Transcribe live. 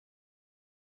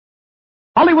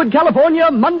Hollywood, California,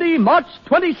 Monday, March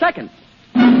 22nd.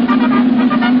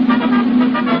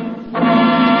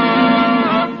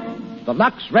 The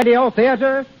Lux Radio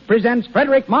Theater presents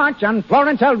Frederick March and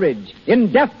Florence Eldridge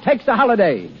in Death Takes a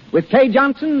Holiday with Kay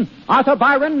Johnson, Arthur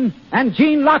Byron, and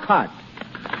Gene Lockhart.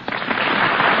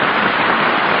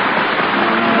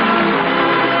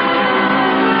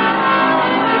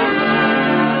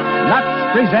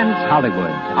 Lux presents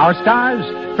Hollywood. Our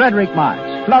stars, Frederick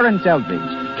March, Florence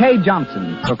Eldridge, Kay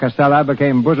Johnson. So Castella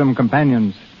became bosom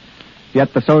companions,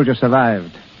 yet the soldier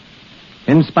survived.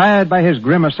 Inspired by his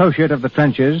grim associate of the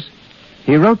trenches,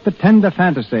 he wrote the tender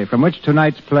fantasy from which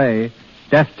tonight's play,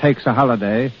 Death Takes a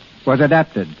Holiday, was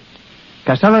adapted.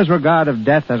 Castella's regard of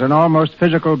death as an almost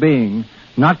physical being,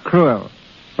 not cruel,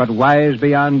 but wise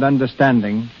beyond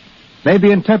understanding, may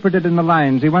be interpreted in the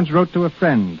lines he once wrote to a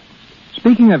friend.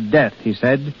 Speaking of death, he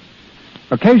said,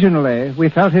 occasionally we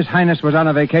felt His Highness was on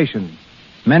a vacation.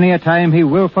 Many a time he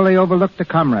willfully overlooked a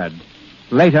comrade,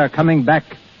 later coming back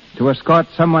to escort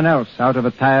someone else out of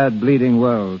a tired, bleeding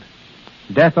world.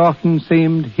 Death often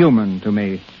seemed human to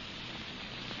me.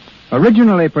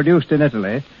 Originally produced in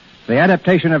Italy, the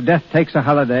adaptation of Death Takes a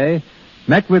Holiday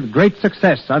met with great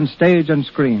success on stage and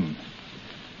screen.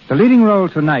 The leading role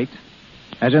tonight,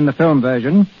 as in the film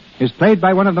version, is played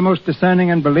by one of the most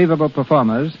discerning and believable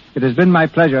performers it has been my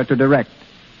pleasure to direct,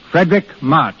 Frederick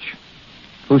March,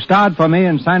 who starred for me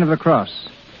in Sign of the Cross.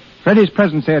 Freddie's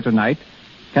presence here tonight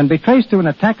can be traced to an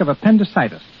attack of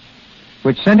appendicitis,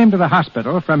 which sent him to the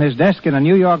hospital from his desk in a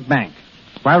New York bank.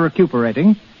 While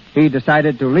recuperating, he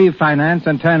decided to leave finance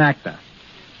and turn actor.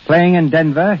 Playing in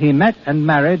Denver, he met and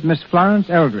married Miss Florence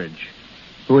Eldridge,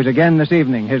 who is again this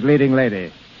evening his leading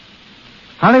lady.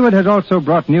 Hollywood has also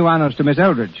brought new honors to Miss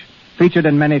Eldridge. Featured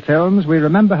in many films, we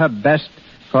remember her best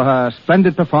for her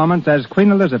splendid performance as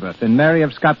Queen Elizabeth in Mary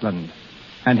of Scotland,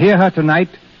 and hear her tonight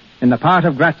in the part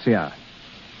of Grazia.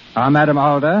 Our Madam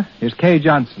Alder is Kay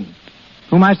Johnson,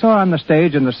 whom I saw on the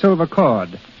stage in The Silver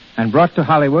Cord and brought to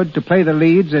Hollywood to play the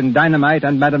leads in Dynamite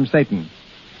and Madam Satan.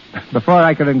 Before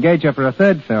I could engage her for a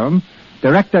third film,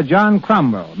 director John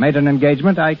Cromwell made an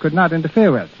engagement I could not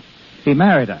interfere with. He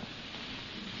married her.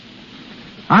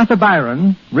 Arthur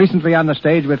Byron, recently on the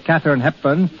stage with Katharine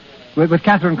Hepburn, with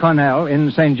Katharine Cornell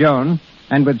in St. Joan,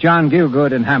 and with John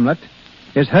Gielgud in Hamlet,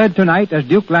 is heard tonight as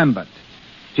Duke Lambert,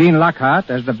 Gene Lockhart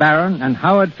as the Baron, and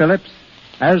Howard Phillips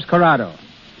as Corrado.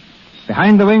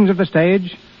 Behind the wings of the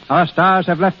stage, our stars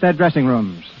have left their dressing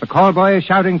rooms. The call boy is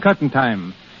shouting curtain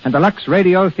time, and the Lux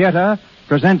Radio Theater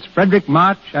presents Frederick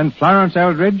March and Florence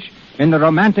Eldridge in the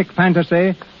romantic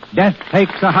fantasy Death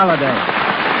Takes a Holiday,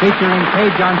 featuring Kay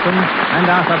Johnson and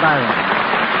Arthur Byron.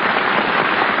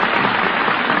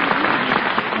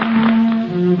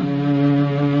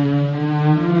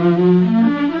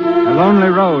 A lonely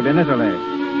road in Italy.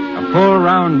 A full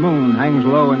round moon hangs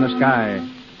low in the sky,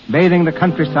 bathing the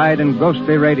countryside in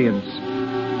ghostly radiance.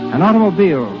 An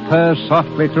automobile purrs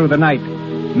softly through the night,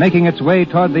 making its way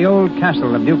toward the old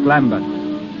castle of Duke Lambert.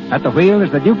 At the wheel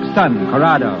is the Duke's son,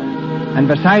 Corrado, and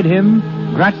beside him,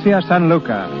 Grazia San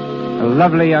Luca, a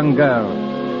lovely young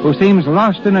girl who seems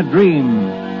lost in a dream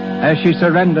as she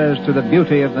surrenders to the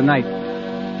beauty of the night.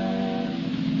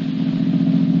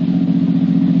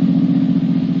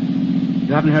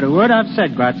 You haven't heard a word I've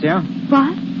said, Grazia.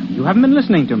 What? You haven't been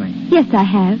listening to me. Yes, I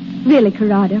have. Really,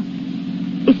 Corrado.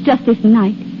 It's just this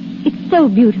night. It's so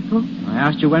beautiful. I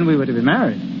asked you when we were to be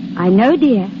married. I know,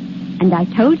 dear. And I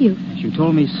told you. Yes, you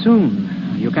told me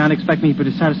soon. You can't expect me to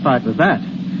be satisfied with that.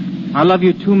 I love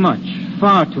you too much,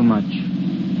 far too much.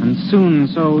 And soon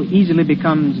so easily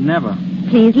becomes never.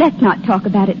 Please, let's not talk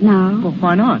about it now. Well,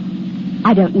 why not?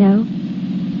 I don't know.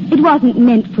 It wasn't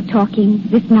meant for talking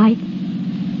this night.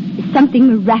 There's something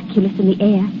miraculous in the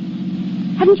air.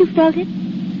 Haven't you felt it?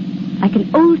 Like an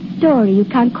old story you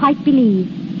can't quite believe.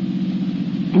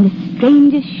 And the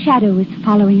strangest shadow is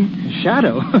following us. A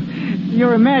shadow?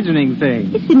 You're imagining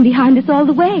things. It's been behind us all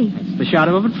the way. It's the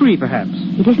shadow of a tree, perhaps.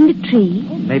 It isn't a tree.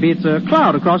 Maybe it's a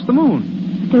cloud across the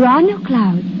moon. There are no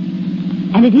clouds.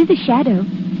 And it is a shadow.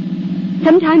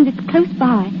 Sometimes it's close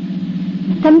by.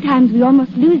 And sometimes we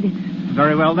almost lose it.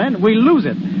 Very well, then. We lose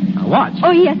it. Now, watch.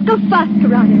 Oh, yes. Go fast,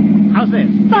 Corrado. How's this?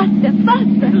 Faster,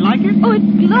 faster. Like it? Oh,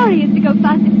 it's glorious to go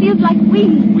fast. It feels like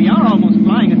wings. We are almost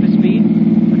flying at this speed.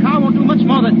 The car won't do much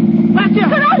more than... Grazia!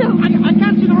 Corrado! I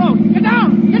can't see the road. Get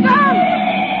down! Get down!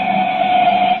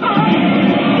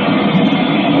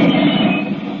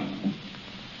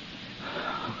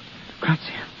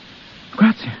 Grazia.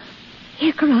 Grazia.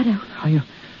 Here, Corrado. Are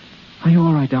you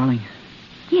all right, darling?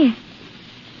 Yes.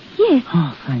 Yes.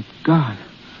 Oh, thank God.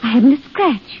 I haven't a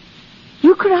scratch.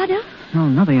 You, Corrado? No,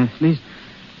 nothing. At least,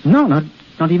 no,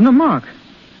 not even a mark.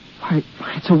 Why,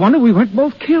 it's a wonder we weren't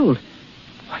both killed.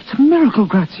 Why, it's a miracle,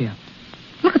 Grazia.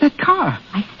 Look at that car.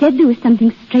 I said there was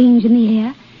something strange in the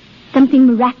air. Something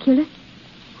miraculous.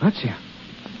 Grazia,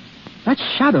 that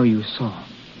shadow you saw.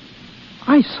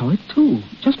 I saw it, too,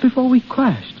 just before we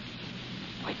crashed.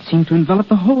 It seemed to envelop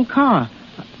the whole car.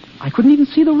 I couldn't even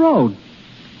see the road.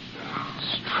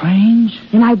 Strange.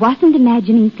 Then I wasn't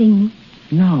imagining things.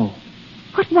 No.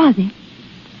 What was it?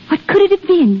 What could it have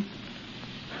been?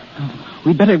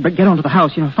 We'd better get on to the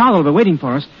house. Father will be waiting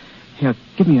for us. Here,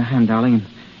 give me your hand, darling, and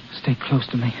stay close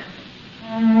to me.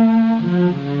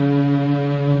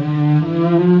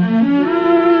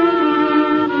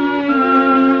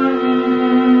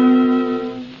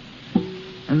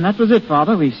 And that was it,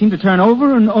 Father. We seemed to turn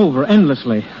over and over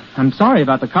endlessly. I'm sorry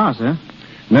about the car, sir.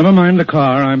 Never mind the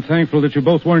car. I'm thankful that you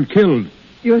both weren't killed.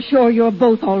 You're sure you're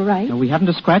both all right? No, we haven't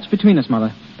a scratch between us,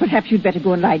 Mother. Perhaps you'd better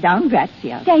go and lie down,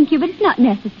 Grazia. Thank you, but it's not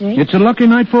necessary. It's a lucky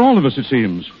night for all of us, it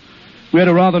seems. We had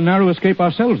a rather narrow escape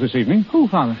ourselves this evening. Who,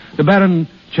 Father? The Baron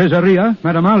Cesaria,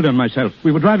 Madame Alda, and myself.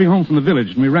 We were driving home from the village,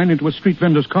 and we ran into a street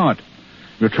vendor's cart.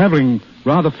 We were traveling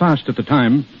rather fast at the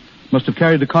time. Must have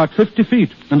carried the cart 50 feet,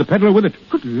 and the peddler with it.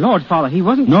 Good Lord, Father, he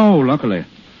wasn't... No, luckily.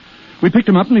 We picked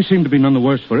him up, and he seemed to be none the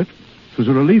worse for it. It was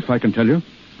a relief, I can tell you.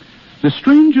 The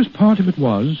strangest part of it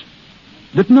was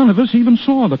that none of us even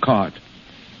saw the cart.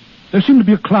 There seemed to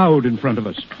be a cloud in front of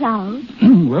us. A cloud?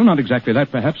 Well, not exactly that,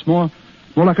 perhaps. More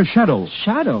like a shadow.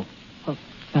 Shadow? Well,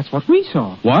 that's what we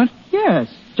saw. What?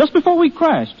 Yes, just before we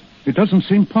crashed. It doesn't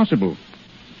seem possible.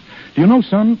 Do you know,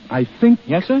 son, I think...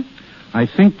 Yes, sir? I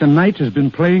think the night has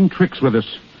been playing tricks with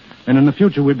us. And in the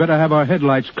future, we'd better have our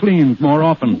headlights cleaned more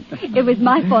often. It was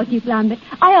my fault you planned it.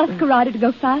 I asked Corrado to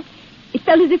go fast. It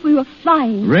felt as if we were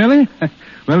flying. Really?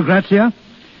 Well, Grazia,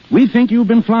 we think you've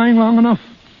been flying long enough.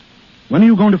 When are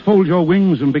you going to fold your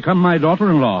wings and become my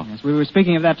daughter-in-law? Yes, we were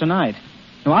speaking of that tonight.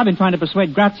 No, I've been trying to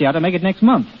persuade Grazia to make it next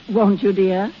month. Won't you,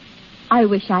 dear? I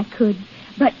wish I could,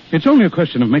 but It's only a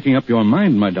question of making up your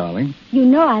mind, my darling. you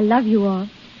know I love you all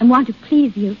and want to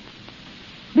please you.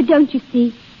 But don't you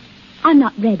see, I'm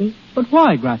not ready, But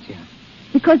why, Grazia?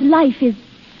 because life is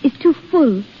too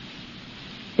full.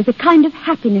 There's a kind of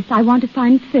happiness I want to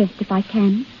find first if I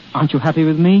can. Aren't you happy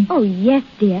with me? Oh, yes,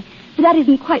 dear, but that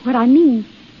isn't quite what I mean.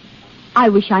 I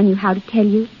wish I knew how to tell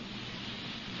you.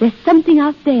 There's something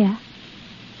out there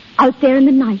in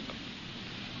the night,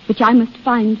 which I must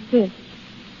find first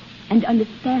and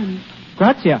understand.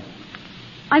 Grazia.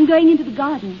 I'm going into the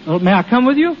garden. Well, may I come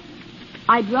with you?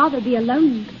 I'd rather be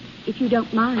alone, if you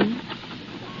don't mind.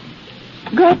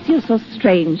 Grazia's so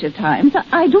strange at times.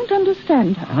 I don't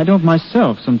understand her. I don't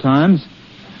myself sometimes.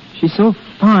 She's so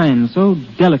fine, so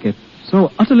delicate,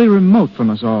 so utterly remote from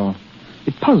us all.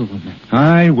 It puzzles me.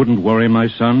 I wouldn't worry, my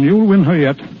son. You'll win her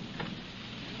yet.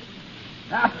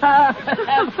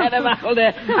 Madame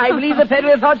Alda, I believe the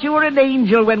peddler thought you were an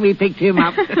angel when we picked him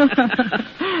up.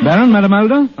 Baron, Madame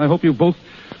Alda, I hope you've both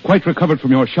quite recovered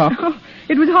from your shock.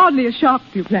 It was hardly a shock,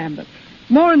 Duplan, but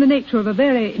more in the nature of a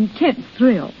very intense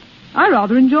thrill. I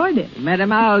rather enjoyed it.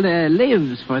 Madame Alda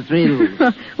lives for thrills.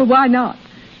 Well, why not?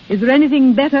 Is there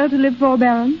anything better to live for,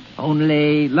 Baron?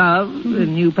 Only love,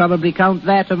 and you probably count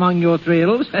that among your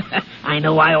thrills. I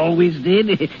know I always did,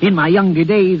 in my younger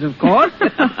days, of course.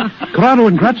 Corrado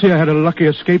and Grazia had a lucky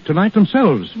escape tonight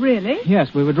themselves. Really? Yes,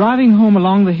 we were driving home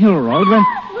along the hill road when...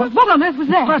 What on earth was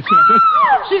that? Grazia.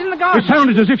 She's in the It garden.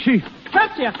 sounded as if she...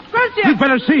 Grazia! Grazia! You'd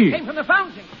better see. Came from the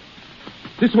fountain.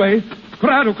 This way.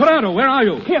 Corrado, where are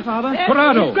you? Here, Father.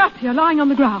 Corrado. Grazia lying on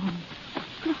the ground.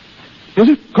 Is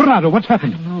it? Corrado, what's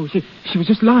happened? No, she was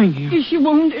just lying here. Is she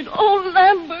wounded? Oh,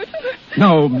 Lambert.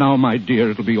 Now, my dear,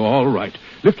 it'll be all right.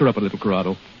 Lift her up a little,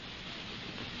 Corrado.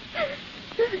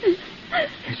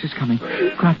 Yes, she's coming.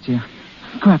 Grazia.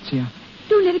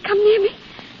 Don't let it come near me.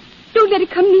 Don't let it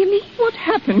come near me. What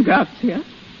happened, Grazia?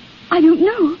 I don't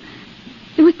know.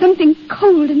 There was something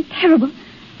cold and terrible.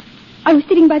 I was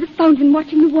sitting by the fountain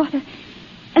watching the water.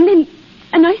 And then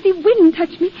an icy wind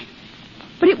touched me.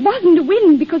 But it wasn't a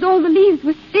wind because all the leaves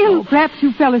were still. Oh, perhaps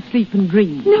you fell asleep and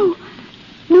dreamed. No,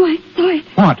 I saw it.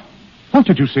 What? What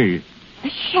did you see? A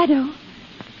shadow.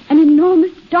 An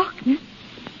enormous darkness.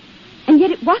 And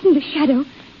yet it wasn't a shadow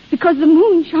because the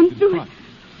moon shone through it.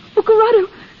 Oh, Corrado,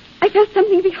 I felt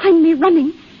something behind me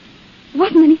running. There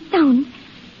wasn't any sound,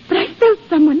 but I felt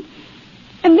someone.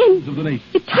 And then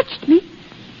it touched me.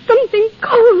 Something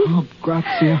cold. Oh,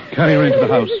 Grazia. Carry her into the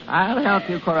house. I'll help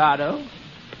you, Corrado.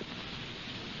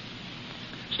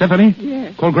 Stephanie?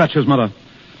 Yes. Call Grazia's mother.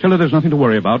 Tell her there's nothing to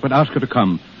worry about, but ask her to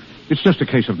come. It's just a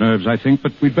case of nerves, I think,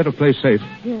 but we'd better play safe.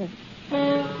 Yes.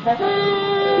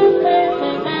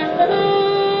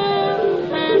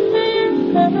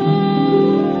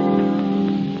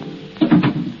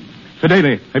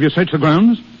 Fidelli, have you searched the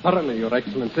grounds? Thoroughly, Your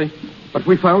Excellency. But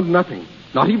we found nothing.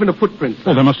 Not even a footprint,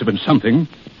 sir. Oh, there must have been something.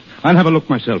 I'll have a look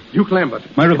myself. Duke Lambert.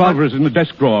 My revolver is in the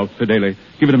desk drawer, Fidelli.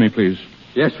 Give it to me, please.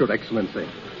 Yes, Your Excellency.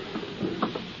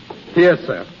 Here,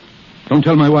 sir. Don't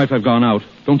tell my wife I've gone out.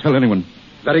 Don't tell anyone.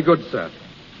 Very good, sir.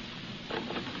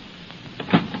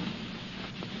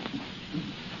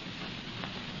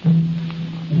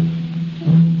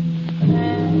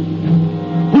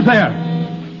 Who's there?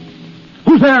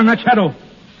 Who's there in that shadow?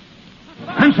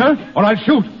 Answer, or I'll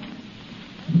shoot.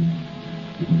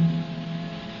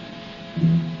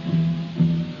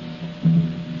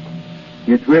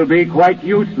 It will be quite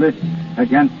useless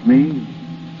against me.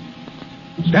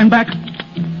 Stand back.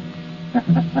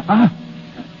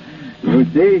 You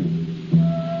see?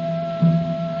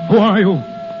 Who are you?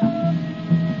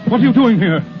 What are you doing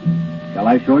here? Shall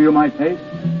I show you my face?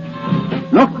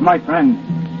 Look, my friend.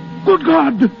 Good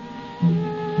God!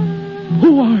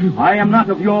 Who are you? I am not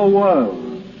of your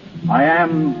world. I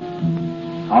am...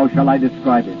 how shall I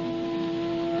describe it?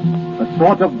 A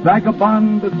sort of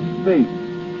vagabond of space.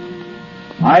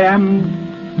 I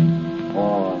am...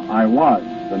 or I was,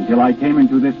 until I came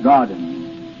into this garden.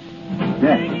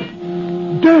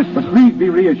 Death. Death? But please be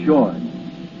reassured.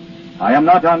 I am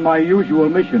not on my usual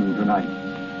mission tonight.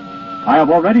 I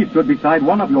have already stood beside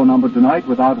one of your number tonight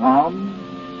without harm.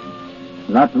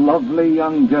 That lovely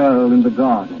young girl in the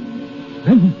garden.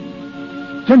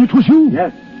 Then it was you?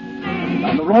 Yes. And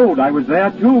on the road, I was there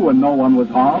too, and no one was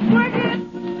harmed.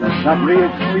 Does that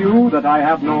reassure you that I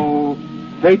have no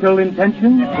fatal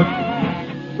intention?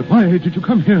 But why did you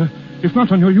come here, if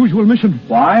not on your usual mission?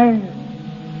 Why?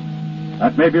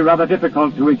 That may be rather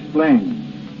difficult to explain.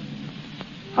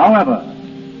 However,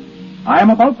 I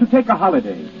am about to take a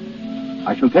holiday.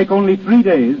 I shall take only 3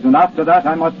 days, and after that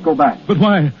I must go back. But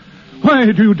why? Why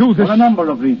do you do this? For a number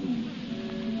of reasons.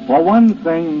 For one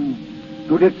thing,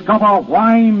 to discover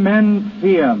why men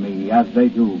fear me as they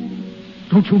do.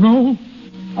 Don't you know?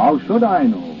 How should I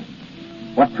know?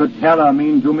 What could terror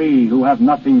mean to me who have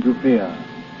nothing to fear?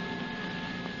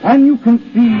 Can you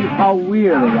conceive how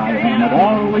weary I am of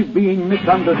always being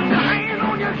misunderstood?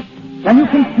 Can you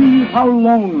conceive how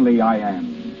lonely I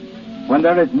am when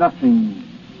there is nothing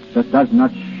that does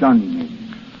not shun me?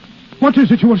 What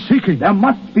is it you are seeking? There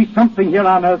must be something here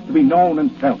on earth to be known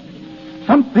and felt.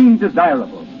 Something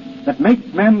desirable that makes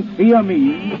men fear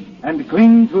me and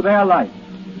cling to their life.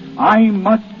 I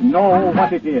must know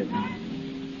what it is.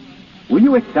 Will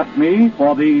you accept me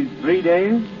for these 3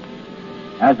 days?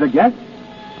 As a guest?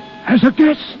 As a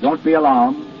guest? Don't be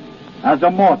alarmed. As a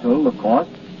mortal, of course.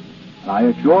 I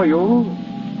assure you,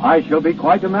 I shall be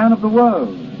quite a man of the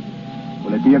world.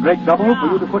 Will it be a great trouble for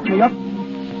you to put me up?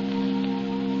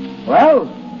 Well?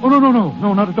 Oh,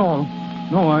 no, not at all.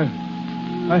 No,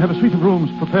 I have a suite of rooms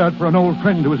prepared for an old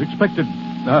friend who is expected.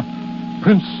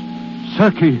 Prince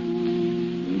Serki.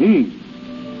 Indeed.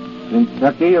 Prince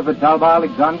Serki of Vitalba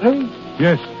Alexandri?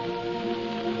 Yes.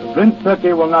 Prince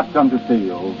Serki will not come to see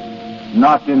you.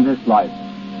 Not in this life.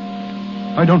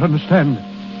 I don't understand.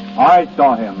 I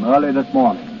saw him early this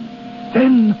morning.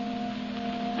 Then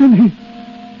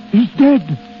he's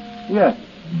dead. Yes.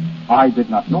 I did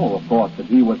not know, of course, that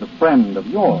he was a friend of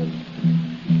yours.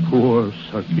 Poor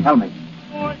Serki. Tell me,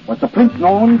 was the prince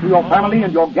known to your family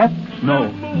and your guests?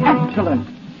 No. Excellent.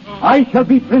 I shall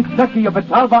be Prince Serki of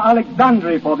Vitalba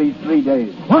Alexandri for these 3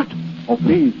 days. What? Oh,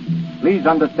 please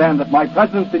understand that my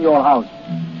presence in your house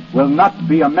will not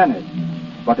be a menace,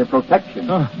 but a protection.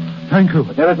 Thank you.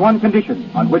 But there is one condition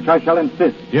on which I shall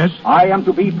insist. Yes? I am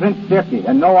to be Prince Serki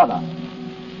and no other.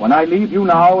 When I leave you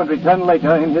now and return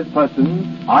later in his person,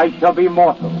 I shall be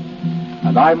mortal.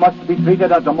 And I must be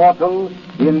treated as a mortal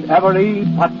in every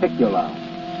particular.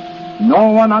 No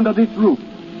one under this roof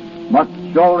must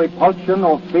show repulsion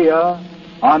or fear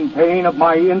on pain of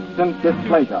my instant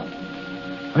displeasure.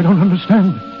 I don't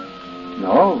understand.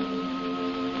 No.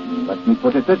 Let me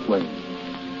put it this way.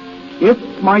 If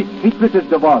my secret is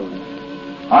divulged,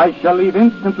 I shall leave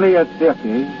instantly as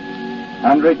Serki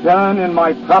and return in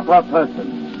my proper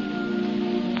person.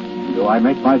 Do I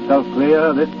make myself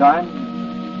clear this time?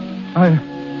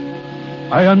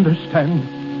 I understand.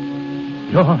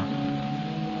 Your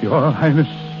Highness.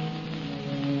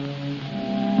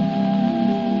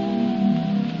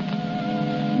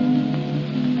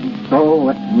 So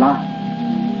at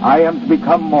last, I am to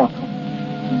become mortal.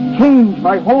 Change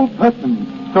my whole person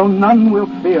so none will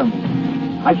fear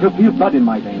me. I shall feel blood in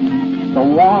my veins, the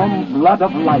warm blood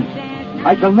of life.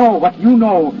 I shall know what you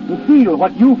know and feel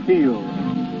what you feel.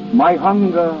 My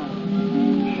hunger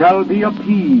shall be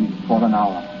appeased for an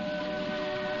hour.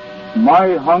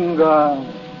 My hunger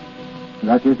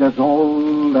that is as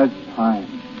old as time.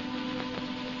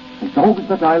 Those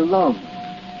that I love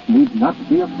need not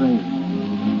be afraid.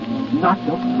 Not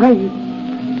afraid.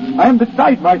 I am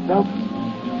beside myself.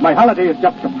 My holiday is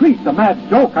just caprice, a mad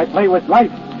joke I play with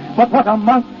life. But what a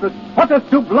monstrous, what a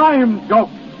sublime joke.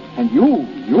 And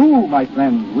you, my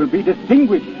friend, will be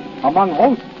distinguished among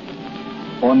hosts.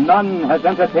 For none has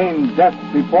entertained death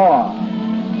before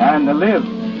and lived.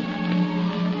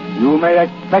 You may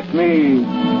expect me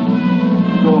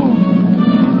soon.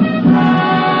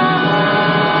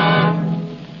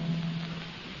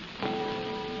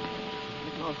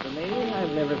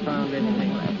 I've never found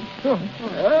anything like it.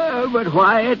 But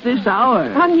why at this hour?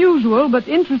 Unusual, but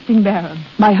interesting, Baron.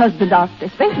 My husband asked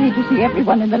especially to see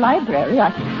everyone in the library.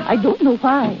 I don't know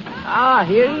why. Ah,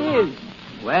 here he is.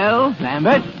 Well,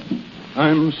 Lambert?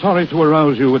 I'm sorry to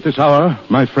arouse you at this hour,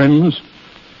 my friends.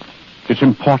 It's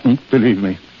important, believe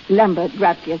me. Lambert,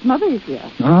 Grazia's mother is here.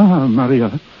 Ah,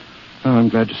 Maria. I'm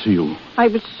glad to see you. I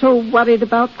was so worried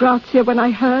about Grazia when I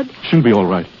heard. She'll be all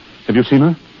right. Have you seen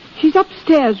her? She's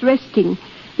upstairs resting.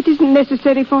 It isn't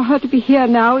necessary for her to be here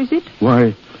now, is it?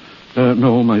 Why,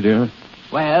 no, my dear.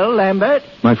 Well, Lambert?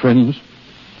 My friends,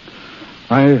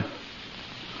 I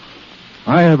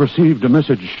have received a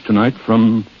message tonight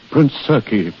from Prince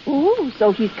Serki. Oh,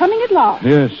 so he's coming at last.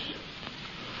 Yes,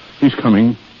 he's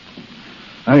coming.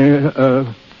 I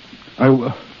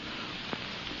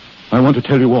want to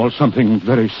tell you all something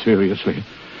very seriously.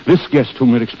 This guest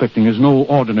whom we're expecting is no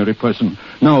ordinary person.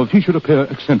 Now, if he should appear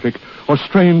eccentric or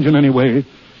strange in any way,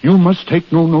 you must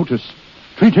take no notice.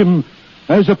 Treat him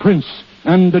as a prince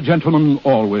and a gentleman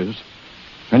always.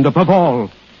 And above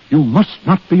all, you must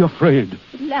not be afraid.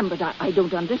 Lambert, I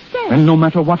don't understand. And no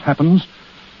matter what happens,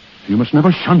 you must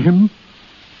never shun him,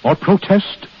 or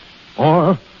protest,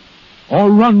 or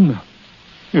run.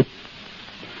 It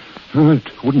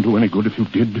wouldn't do any good if you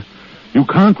did. You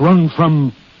can't run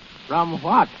from... From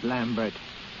what, Lambert?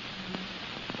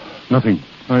 Nothing.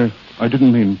 I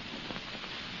didn't mean...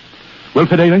 Well,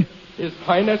 Fidele? His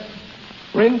Highness,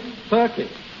 Prince Serki.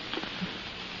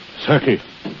 Serki.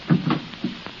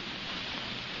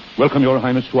 Welcome, Your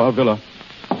Highness, to our villa.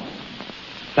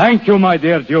 Thank you, my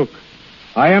dear Duke.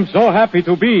 I am so happy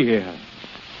to be here.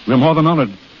 We're more than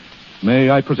honored. May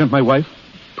I present my wife,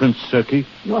 Prince Serki?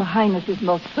 Your Highness is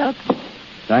most welcome.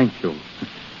 Thank you.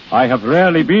 I have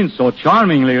rarely been so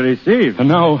charmingly received. And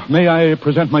now, may I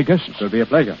present my guests? It will be a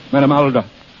pleasure. Madame Alda.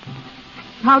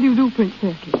 How do you do, Prince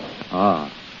Serki?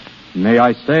 May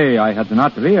I say I had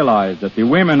not realized that the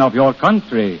women of your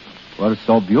country were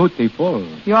so beautiful.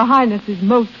 Your Highness is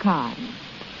most kind.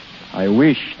 I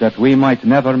wish that we might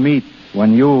never meet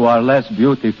when you are less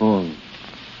beautiful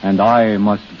and I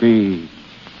must be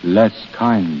less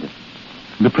kind.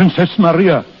 The Princess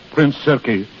Maria, Prince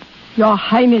Serki. Your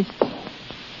Highness.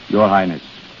 Your Highness.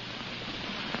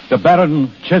 The Baron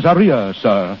Cesaria,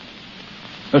 sir.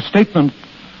 A statesman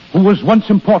who was once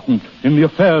important in the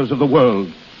affairs of the world,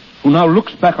 who now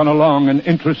looks back on a long and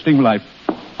interesting life.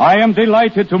 I am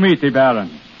delighted to meet the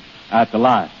Baron, at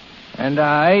last. And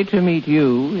I to meet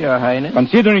you, Your Highness.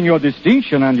 Considering your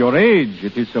distinction and your age,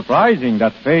 it is surprising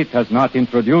that fate has not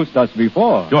introduced us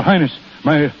before. Your Highness,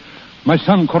 my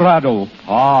son Corrado.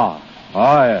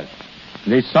 Yes.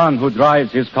 The son who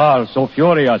drives his car so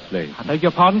furiously. I beg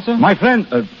your pardon, sir? My friend,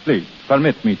 please,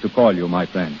 permit me to call you my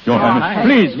friend. Your Highness.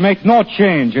 Please, make no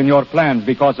change in your plans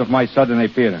because of my sudden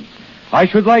appearance. I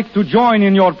should like to join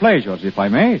in your pleasures, if I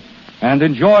may, and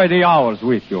enjoy the hours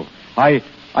with you. I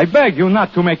beg you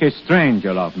not to make a stranger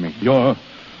of me. Your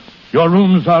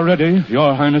rooms are ready,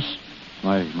 Your Highness.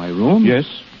 My room? Yes,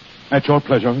 at your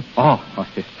pleasure.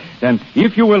 Then,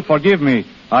 if you will forgive me,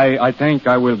 I think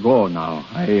I will go now.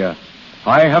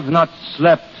 I have not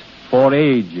slept for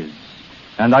ages,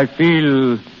 and I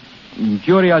feel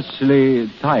curiously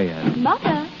tired.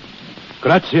 Mother.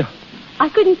 Grazia. I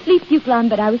couldn't sleep, Duke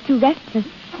Lambert. I was too restless.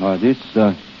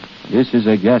 This is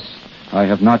a guest I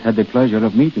have not had the pleasure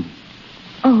of meeting.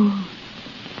 Oh.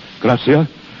 Grazia,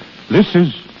 this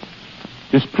is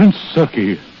Prince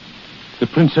Serki, the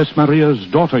Princess Maria's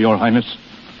daughter, Your Highness.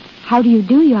 How do you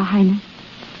do, Your Highness?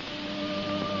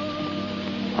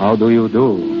 How do you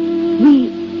do?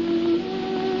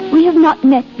 We have not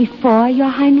met before, Your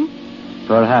Highness.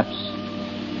 Perhaps.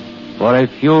 For a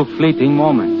few fleeting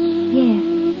moments.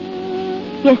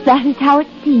 Yes, that is how it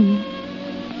seems.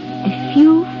 A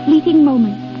few fleeting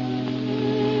moments.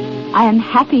 I am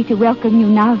happy to welcome you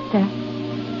now, sir.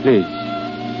 Please,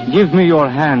 give me your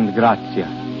hand, Grazia.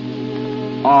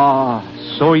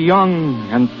 So young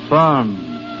and firm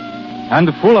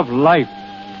and full of life.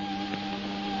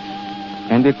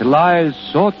 And it lies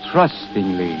so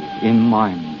trustingly in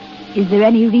mine. Is there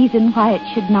any reason why it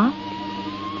should not?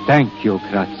 Thank you,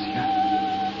 Grazia.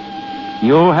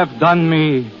 You have done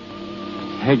me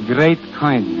a great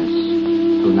kindness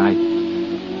tonight.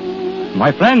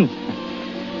 My friends,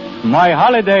 my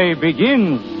holiday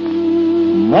begins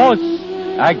most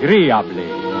agreeably.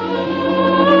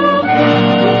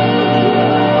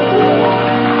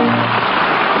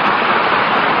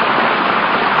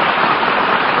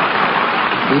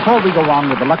 Before we go on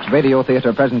with the Lux Radio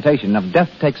Theater presentation of Death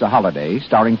Takes a Holiday,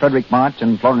 starring Frederick March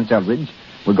and Florence Eldridge,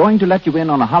 we're going to let you in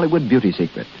on a Hollywood beauty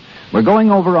secret. We're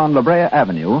going over on La Brea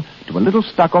Avenue to a little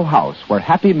stucco house where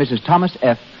happy Mrs. Thomas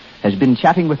F. has been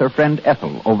chatting with her friend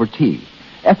Ethel over tea.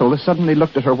 Ethel has suddenly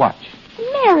looked at her watch.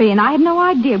 Marion, I had no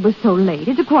idea it was so late.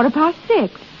 It's 6:15.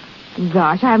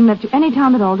 Gosh, I haven't left you any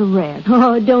time at all to rest.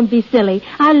 Oh, don't be silly.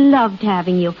 I loved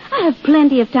having you. I have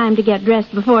plenty of time to get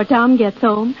dressed before Tom gets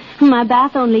home. My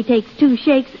bath only takes 2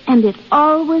 shakes, and it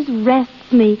always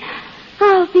rests me.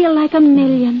 I'll feel like a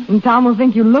million. And Tom will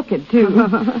think you look it, too.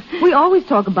 We always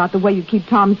talk about the way you keep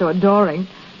Tom so adoring.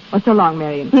 Oh, so long,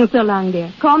 Marion. So long,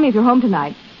 dear. Call me if you're home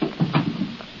tonight.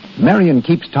 Marion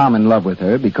keeps Tom in love with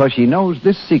her because she knows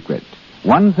this secret.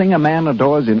 One thing a man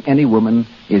adores in any woman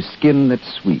is skin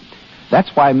that's sweet. That's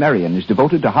why Marion is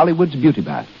devoted to Hollywood's beauty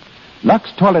bath.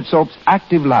 Lux Toilet Soap's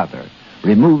active lather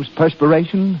removes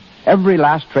perspiration, every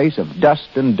last trace of dust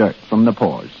and dirt from the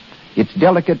pores. Its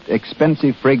delicate,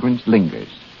 expensive fragrance lingers.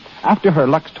 After her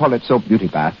Lux Toilet Soap beauty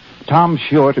bath, Tom's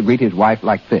sure to greet his wife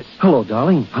like this. Hello,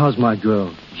 darling. How's my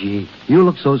girl? Gee, you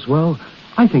look so swell.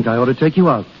 I think I ought to take you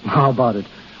out. How about it?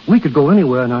 We could go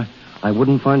anywhere, and I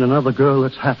wouldn't find another girl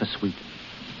that's half as sweet.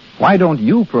 Why don't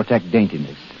you protect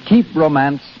daintiness? Keep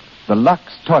romance the Lux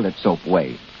Toilet Soap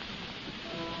way.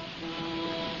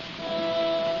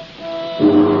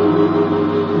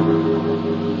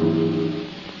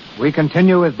 We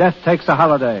continue with Death Takes a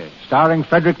Holiday, starring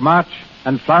Frederick March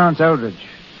and Florence Eldridge.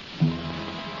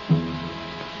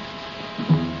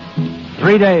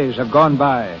 3 days have gone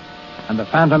by, and the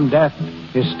Phantom Death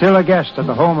is still a guest at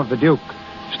the home of the Duke,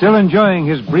 still enjoying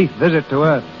his brief visit to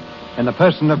Earth in the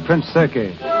person of Prince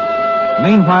Sergei.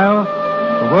 Meanwhile,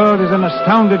 the world is an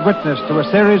astounded witness to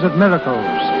a series of miracles.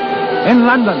 In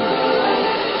London,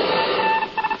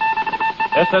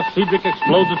 SS Cedric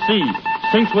explodes at sea,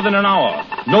 sinks within an hour.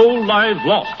 No lives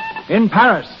lost. in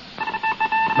Paris,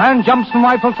 man jumps from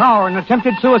Eiffel Tower in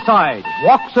attempted suicide,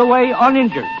 walks away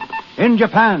uninjured. In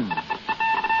Japan,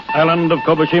 Island of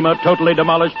Kobushima totally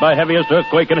demolished by heaviest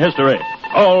earthquake in history.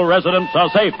 All residents are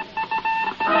safe.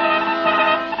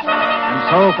 And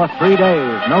so for 3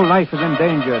 days, no life is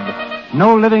endangered,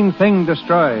 no living thing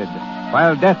destroyed,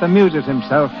 while death amuses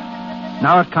himself,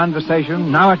 now at conversation,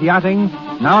 now at yachting,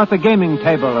 now at the gaming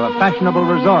table of a fashionable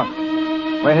resort,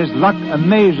 where his luck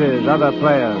amazes other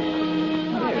players.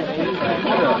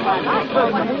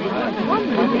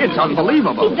 It's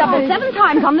unbelievable. He doubled 7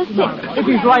 times on the 6th. If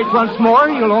he's right once more,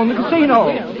 you'll own the casino.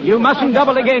 You mustn't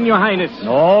double again, Your Highness.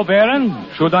 No, Baron,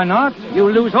 should I not? You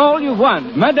lose all you've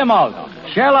won. Mademoiselle,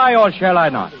 shall I or shall I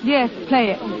not? Yes,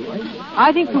 play it.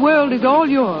 I think the world is all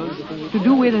yours to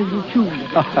do with as you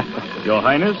choose. Your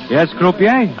Highness? Yes,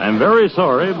 croupier? I'm very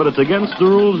sorry, but it's against the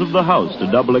rules of the house to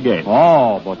double a game.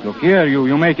 Oh, but look here,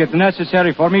 you make it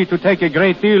necessary for me to take a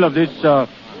great deal of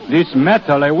this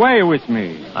metal away with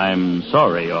me. I'm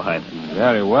sorry, Your Highness.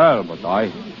 Very well, but I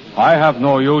have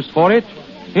no use for it.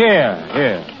 Here.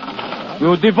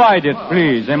 You divide it,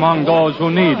 please, among those who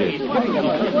need it.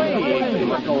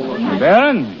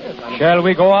 Baron, shall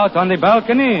we go out on the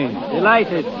balcony?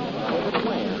 Delighted.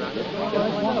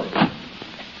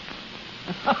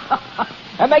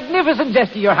 A magnificent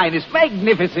gesture, Your Highness.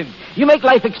 Magnificent. You make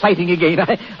life exciting again.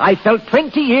 I felt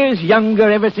 20 years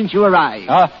younger ever since you arrived.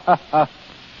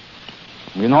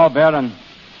 You know, Baron,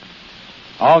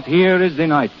 out here is the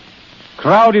night,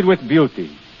 crowded with beauty.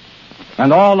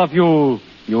 And all of you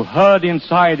herd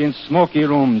inside in smoky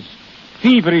rooms,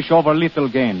 feverish over little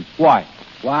games. Why?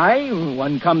 Why?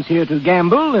 One comes here to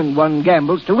gamble, and one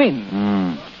gambles to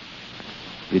win.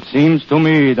 It seems to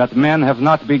me that men have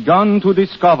not begun to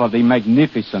discover the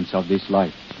magnificence of this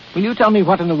life. Will you tell me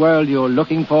what in the world you're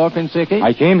looking for, Prince Sergei?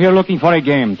 I came here looking for a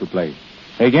game to play.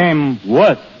 A game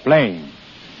worth playing.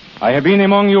 I have been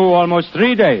among you almost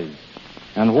 3 days,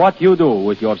 and what you do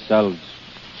with yourselves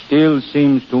still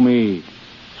seems to me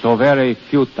so very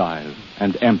futile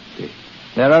and empty.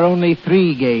 There are only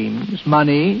 3 games: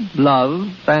 money, love,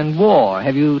 and war.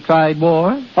 Have you tried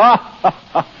war?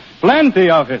 Plenty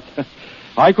of it.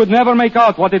 I could never make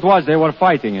out what it was they were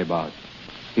fighting about.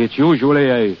 It's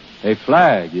usually a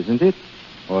flag, isn't it?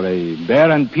 Or a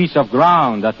barren piece of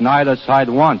ground that neither side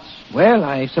wants. Well,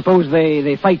 I suppose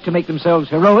they fight to make themselves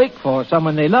heroic for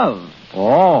someone they love.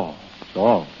 Oh,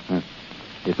 so.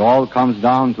 It all comes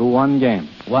down to one game.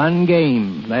 One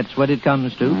game, that's what it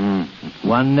comes to.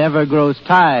 One never grows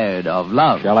tired of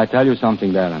love. Shall I tell you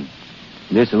something, Baron?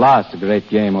 This last great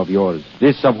game of yours,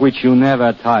 this of which you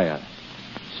never tire,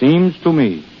 seems to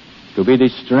me to be the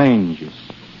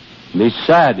strangest, the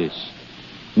saddest,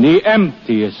 the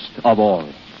emptiest of all.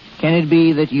 Can it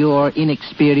be that you're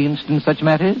inexperienced in such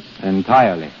matters?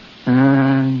 Entirely.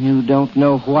 You don't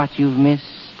know what you've missed.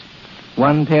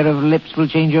 One pair of lips will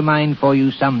change your mind for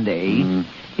you someday.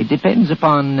 It depends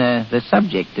upon the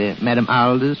subject. Madame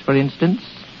Aldous, for instance.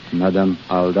 Madame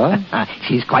Alda?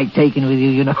 She's quite taken with you,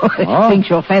 you know. Thinks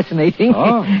you're fascinating.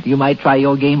 You might try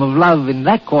your game of love in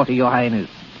that quarter, Your Highness.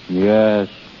 Yes.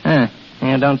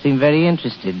 You don't seem very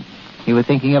interested. You were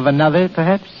thinking of another,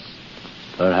 perhaps?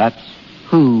 Perhaps.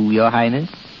 Who, Your Highness?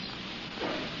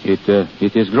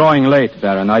 It is growing late,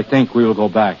 Baron. I think we will go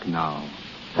back now.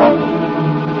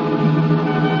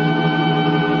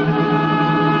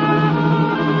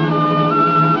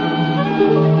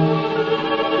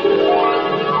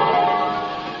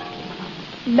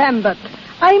 Lambert,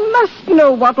 I must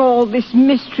know what all this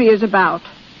mystery is about.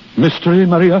 Mystery,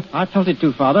 Maria? I felt it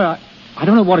too, Father. I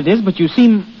don't know what it is, but you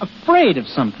seem afraid of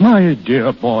something. My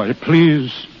dear boy,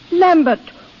 please. Lambert,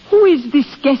 who is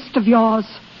this guest of yours?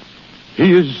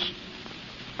 He is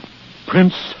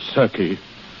Prince Serki.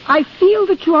 I feel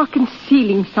that you are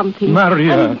concealing something.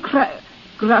 Maria. And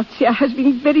Grazia has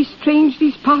been very strange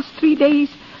these past 3 days.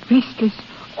 Restless,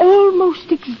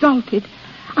 almost exalted.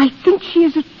 I think she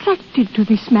is attracted to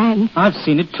this man. I've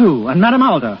seen it, too. And Madame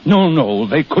Alda. No,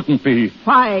 they couldn't be.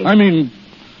 Why? I mean,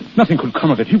 nothing could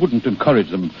come of it. He wouldn't encourage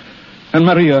them. And,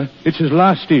 Maria, it's his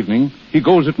last evening. He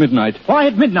goes at midnight. Why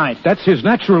at midnight? That's his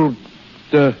natural...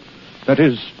 that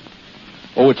is...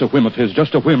 Oh, it's a whim of his.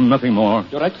 Just a whim, nothing more.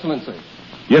 Your Excellency.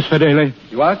 Yes, Fedele?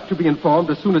 You asked to be informed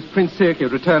as soon as Prince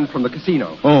Serki returned from the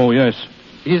casino. Oh, yes.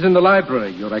 He's in the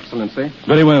library, Your Excellency.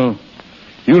 Very well.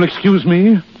 You'll excuse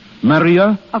me,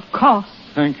 Maria? Of course.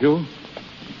 Thank you.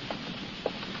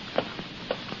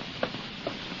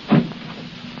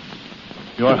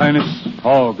 Your Highness.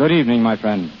 Oh, good evening, my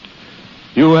friend.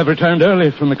 You have returned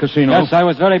early from the casino. Yes, I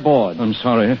was very bored. I'm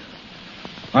sorry.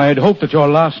 I had hoped that your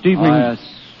last evening... Yes,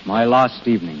 my last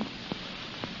evening.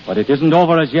 But it isn't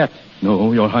over as yet.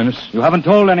 No, Your Highness. You haven't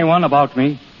told anyone about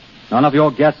me. None of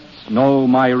your guests know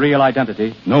my real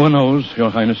identity. No one knows, Your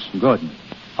Highness. Good.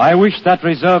 I wish that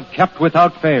reserve kept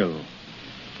without fail.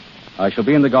 I shall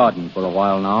be in the garden for a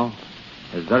while now.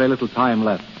 There's very little time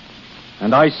left.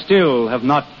 And I still have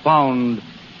not found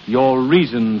your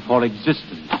reason for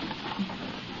existence.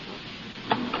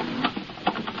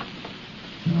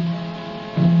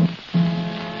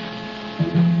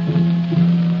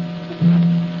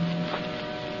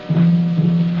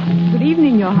 Good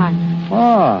evening, Your Highness.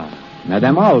 Ah,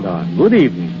 Madame Alda, good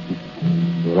evening.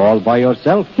 You're all by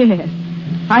yourself? Yes.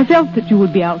 I felt that you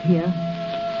would be out here.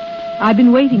 I've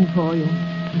been waiting for you.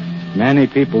 Many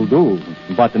people do,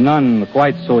 but none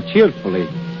quite so cheerfully.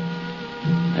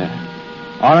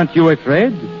 Aren't you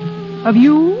afraid? Of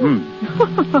you?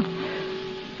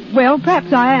 Well,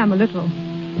 perhaps I am a little.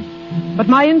 But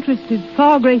my interest is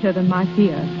far greater than my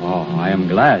fear. Oh, I am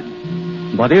glad.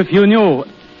 But if you knew...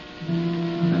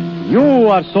 You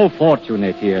are so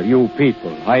fortunate here, you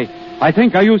people. I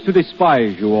think I used to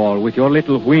despise you all with your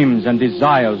little whims and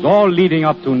desires, all leading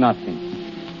up to nothing.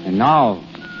 And now,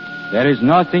 there is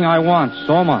nothing I want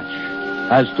so much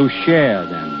as to share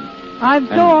them. I've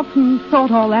so often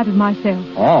thought all that of myself.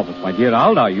 Oh, but my dear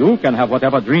Alda, you can have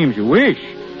whatever dreams you wish.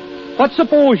 But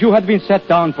suppose you had been set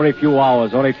down for a few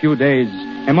hours or a few days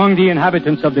among the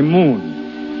inhabitants of the moon,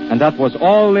 and that was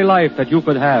all the life that you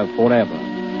could have forever.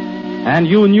 And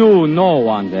you knew no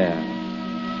one there.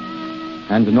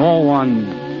 And no one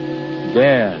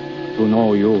dared to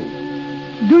know you.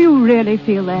 Do you really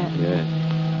feel that? Yes.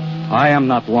 I am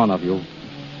not one of you.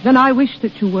 Then I wish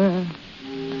that you were.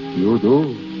 You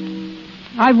do?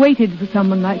 I've waited for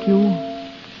someone like you.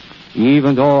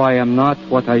 Even though I am not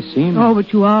what I seem? Oh,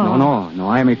 but you are. No.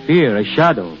 I am a fear, a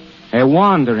shadow, a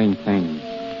wandering thing.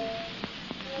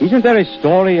 Isn't there a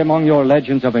story among your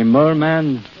legends of a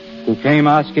merman who came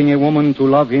asking a woman to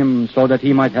love him so that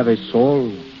he might have a soul?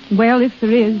 Well, if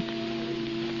there is,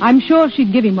 I'm sure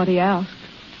she'd give him what he asked.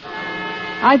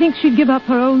 I think she'd give up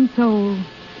her own soul,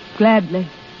 gladly.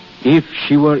 If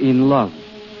she were in love?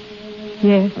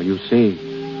 Yes. You see,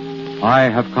 I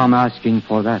have come asking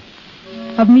for that.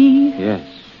 Of me? Yes.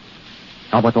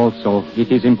 But also,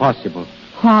 it is impossible.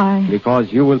 Why?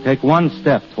 Because you will take one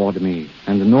step toward me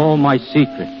and know my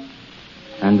secret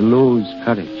and lose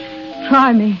courage.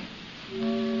 Try me.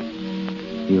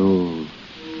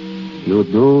 You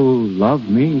do love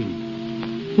me?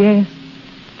 Yes.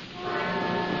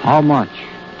 How much?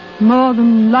 more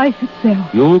than life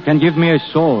itself. You can give me a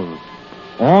soul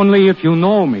only if you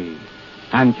know me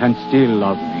and can still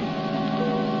love me.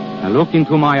 Now look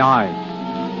into my eyes.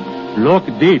 Look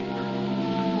deep.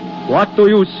 What do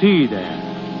you see there?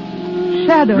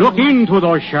 Shadows. Look into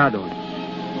those shadows.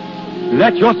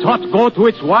 Let your thought go to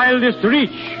its wildest reach.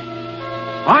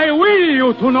 I will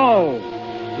you to know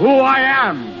who I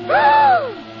am.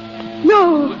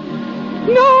 No.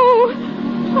 No.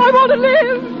 I want to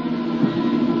live.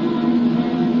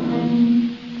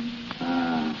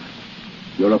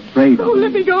 You're afraid of Oh, me.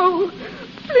 let me go.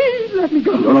 Please let me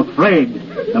go. You're afraid.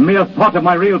 The mere thought of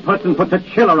my real person puts a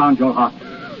chill around your heart.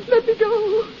 Let me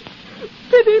go.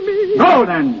 Pity me. Go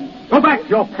then. Go back to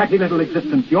your petty little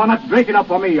existence. You're not great enough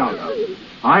for me, Olga.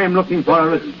 I am looking for a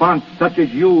response such as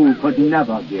you could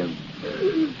never give.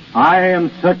 I am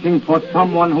searching for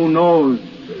someone who knows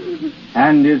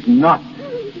and is not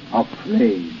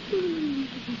afraid.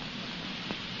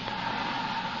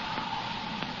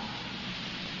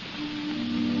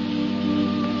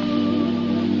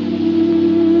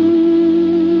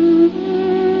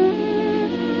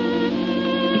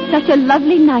 It's such a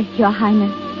lovely night, Your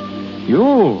Highness.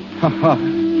 You?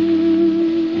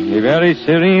 A very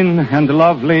serene and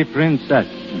lovely princess.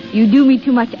 You do me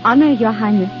too much honor, Your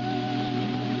Highness.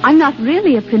 I'm not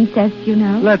really a princess, you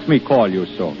know. Let me call you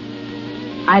so.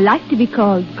 I like to be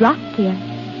called Grazia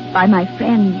by my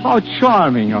friends. How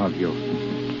charming of you.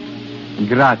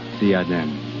 Grazia, then.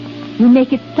 You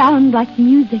make it sound like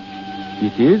music.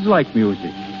 It is like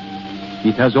music.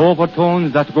 It has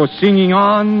overtones that go singing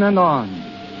on and on.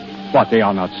 But they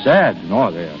are not sad,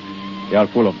 no, they are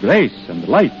full of grace and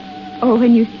light. Oh,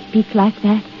 when you speak like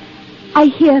that, I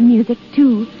hear music,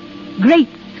 too. Great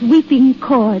sweeping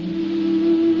chords.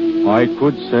 I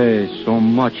could say so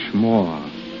much more.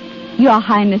 Your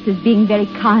Highness is being very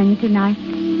kind tonight.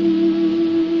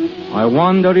 I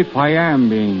wonder if I am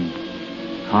being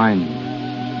kind.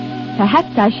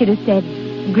 Perhaps I should have said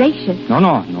gracious.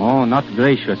 No, not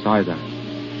gracious either.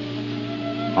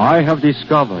 I have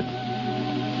discovered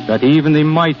that even the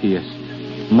mightiest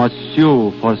must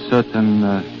sue for certain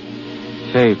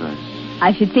favors.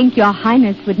 I should think Your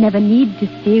Highness would never need to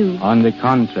sue. On the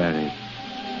contrary,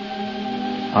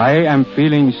 I am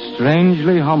feeling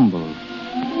strangely humbled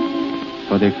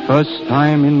for the first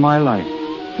time in my life.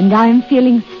 And I am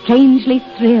feeling strangely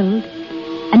thrilled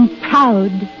and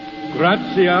proud.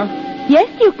 Grazia. Yes,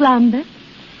 Duke Lambert?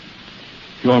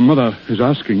 Your mother is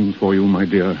asking for you, my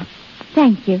dear.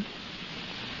 Thank you,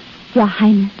 Your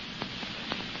Highness.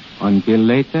 Until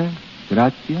later,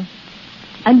 Grazia?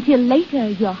 Until later,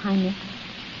 Your Highness.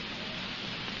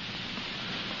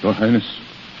 Your Highness.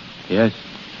 Yes?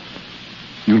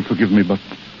 You'll forgive me, but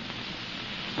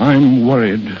I'm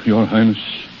worried, Your Highness.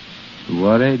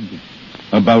 Worried?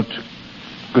 About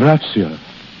Grazia.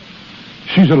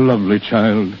 She's a lovely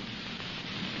child.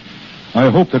 I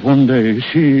hope that one day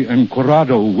she and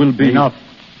Corrado will be... Enough.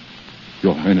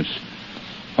 Your Highness,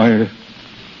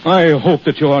 I hope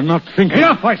that you are not thinking...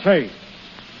 Enough, I say!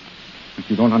 But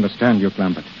you don't understand, Duke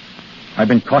Lambert. I've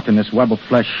been caught in this web of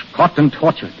flesh, caught and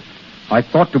tortured. I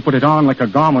thought to put it on like a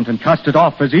garment and cast it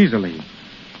off as easily.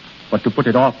 But to put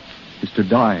it off is to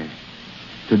die.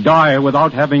 To die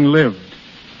without having lived.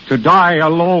 To die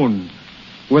alone,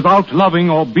 without loving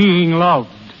or being loved.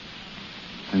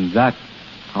 And that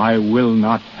I will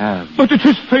not have. But it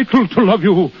is fatal to love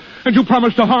you, and you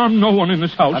promised to harm no one in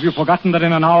this house. Have you forgotten that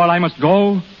in an hour I must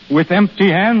go with empty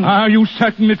hands? Are you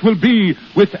certain it will be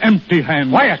with empty hands?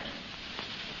 Quiet!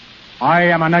 I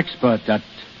am an expert at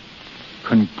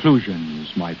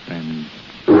conclusions, my friend.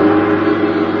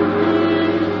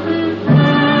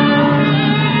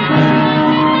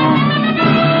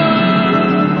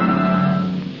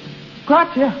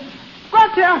 Grazia!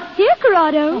 Grazia! Here,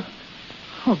 Corrado.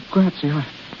 Oh, Grazia,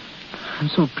 I'm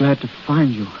so glad to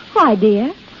find you. Why,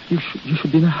 dear? You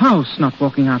should be in the house, not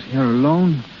walking out here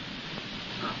alone.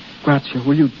 Grazia,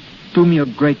 will you do me a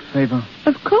great favor?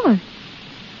 Of course.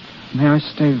 May I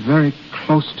stay very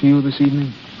close to you this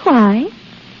evening? Why?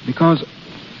 Because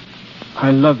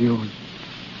I love you,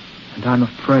 and I'm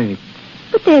afraid.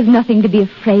 But there's nothing to be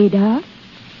afraid of.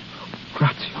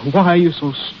 Grazia, why are you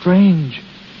so strange?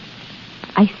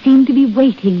 I seem to be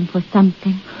waiting for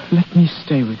something. Let me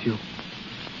stay with you.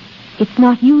 It's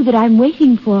not you that I'm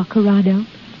waiting for, Corrado.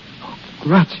 Oh,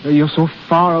 Grazia, you're so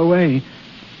far away.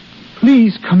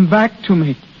 Please come back to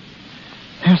me.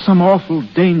 There's some awful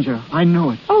danger. I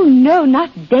know it. Oh, no, not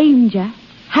danger.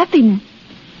 Happiness.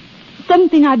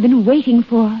 Something I've been waiting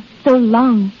for so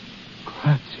long.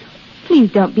 Grazia.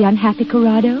 Please don't be unhappy,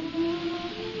 Corrado.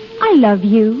 I love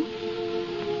you.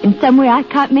 In some way I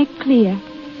can't make clear.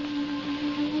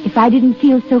 If I didn't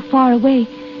feel so far away,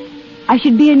 I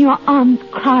should be in your arms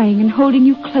crying and holding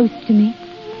you close to me.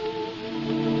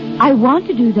 I want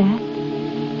to do that.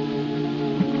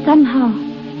 But somehow,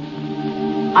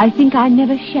 I think I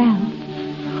never shall.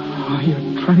 Oh,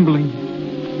 you're trembling.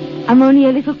 I'm only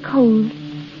a little cold.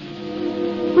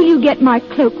 Will you get my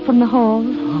cloak from the hall?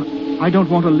 I don't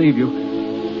want to leave you.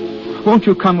 Won't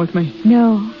you come with me?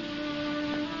 No.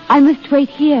 I must wait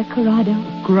here, Corrado.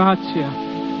 Grazia.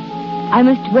 I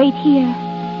must wait here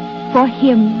for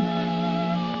him,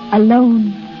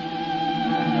 alone.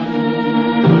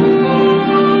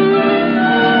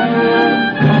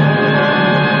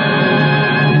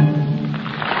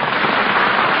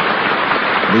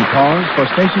 We pause for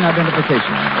station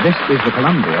identification. This is the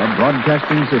Columbia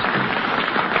Broadcasting System.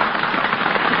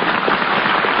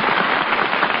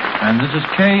 And this is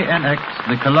KNX,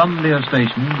 the Columbia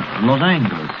Station, Los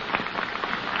Angeles.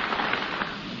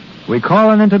 We call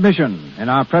an intermission in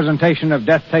our presentation of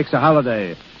Death Takes a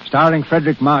Holiday, starring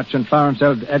Frederick March and Florence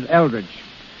Eldridge,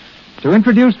 to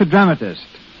introduce the dramatist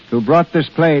who brought this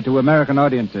play to American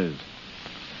audiences.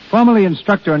 Formerly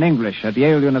instructor in English at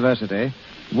Yale University,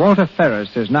 Walter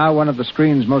Ferris is now one of the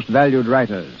screen's most valued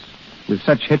writers. With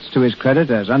such hits to his credit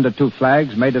as Under Two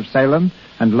Flags, Maid of Salem,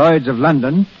 and Lloyd's of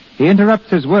London, he interrupts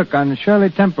his work on Shirley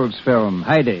Temple's film,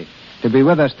 Heidi, to be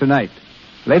with us tonight.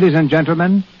 Ladies and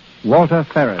gentlemen, Walter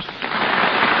Ferris.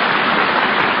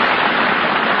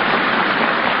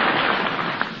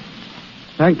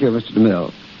 Thank you, Mr.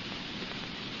 DeMille.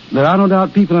 There are no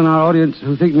doubt people in our audience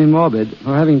who think me morbid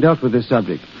for having dealt with this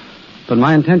subject, but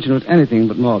my intention was anything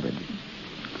but morbid.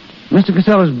 Mr.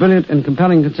 Casella's brilliant and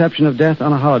compelling conception of death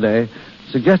on a holiday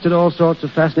suggested all sorts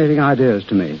of fascinating ideas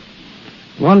to me.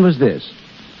 One was this.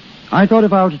 I thought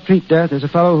if I were to treat death as a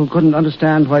fellow who couldn't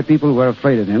understand why people were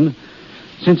afraid of him,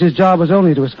 since his job was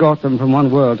only to escort them from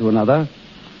one world to another,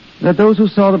 that those who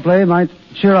saw the play might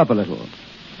cheer up a little.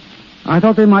 I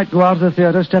thought they might go out of the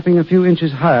theater stepping a few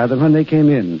inches higher than when they came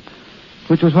in,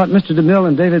 which was what Mr. DeMille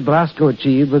and David Blasco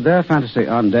achieved with their fantasy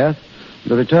on death,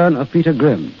 The Return of Peter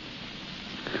Grimm.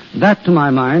 That, to my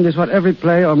mind, is what every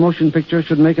play or motion picture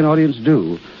should make an audience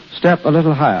do, step a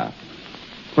little higher,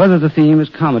 whether the theme is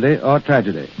comedy or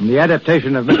tragedy. The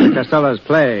adaptation of Mr. Casella's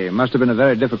play must have been a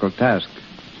very difficult task.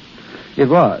 It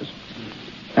was.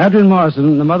 Adrienne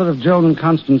Morrison, the mother of Joan and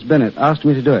Constance Bennett, asked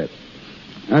me to do it.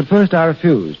 At first I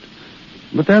refused,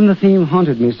 but then the theme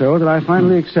haunted me so that I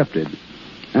finally accepted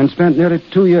and spent nearly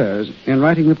 2 years in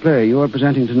writing the play you are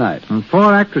presenting tonight. And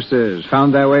 4 actresses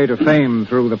found their way to fame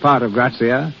through the part of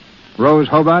Grazia: Rose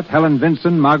Hobart, Helen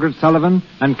Vinson, Margaret Sullivan,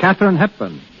 and Katharine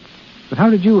Hepburn. But how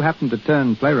did you happen to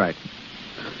turn playwright?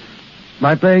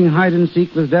 By playing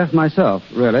hide-and-seek with death myself,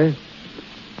 really.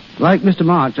 Like Mr.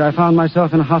 March, I found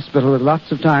myself in a hospital with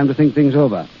lots of time to think things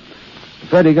over.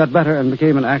 Freddie got better and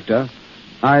became an actor.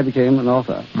 I became an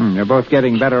author. You're both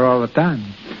getting better all the time.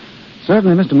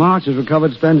 Certainly Mr. March has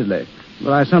recovered splendidly,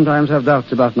 but I sometimes have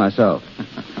doubts about myself.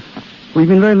 We've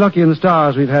been very lucky in the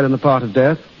stars we've had in the part of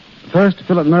death. First,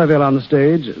 Philip Merrivale on the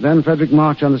stage, then Frederick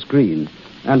March on the screen.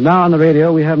 And now on the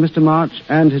radio, we have Mr. March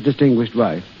and his distinguished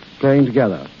wife playing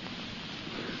together.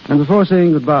 And before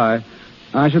saying goodbye,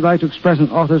 I should like to express an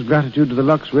author's gratitude to the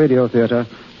Lux Radio Theater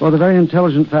for the very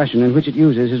intelligent fashion in which it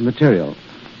uses his material.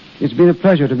 It's been a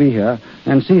pleasure to be here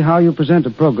and see how you present a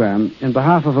program in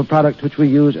behalf of a product which we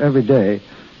use every day,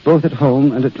 both at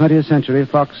home and at 20th Century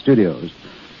Fox Studios.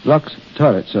 Lux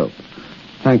Toilet Soap.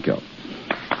 Thank you.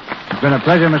 It's been a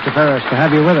pleasure, Mr. Ferris, to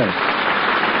have you with us.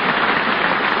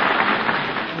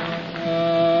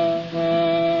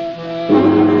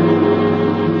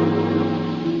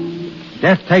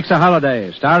 Death Takes a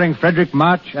Holiday, starring Frederick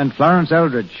March and Florence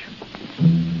Eldridge.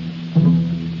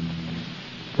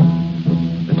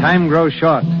 The time grows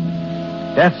short.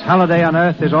 Death's holiday on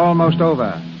Earth is almost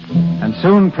over, and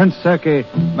soon Prince Circe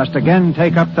must again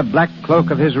take up the black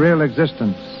cloak of his real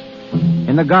existence.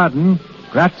 In the garden,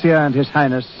 Grazia and His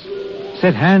Highness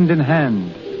sit hand in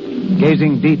hand,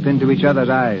 gazing deep into each other's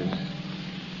eyes.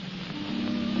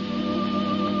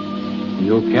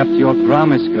 You kept your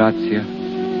promise, Grazia.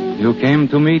 You came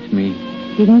to meet me.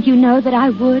 Didn't you know that I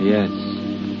would? Yes.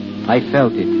 I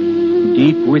felt it,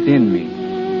 deep within me.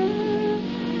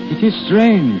 It is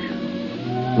strange.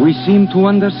 We seem to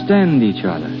understand each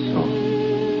other so.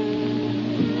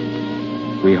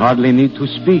 We hardly need to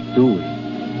speak, do we?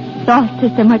 Thoughts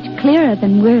are so much clearer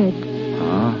than words.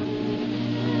 Ah.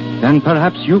 Then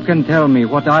perhaps you can tell me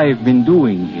what I've been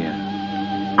doing here.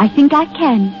 I think I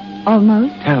can,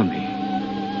 almost. Tell me.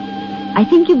 I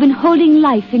think you've been holding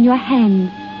life in your hands,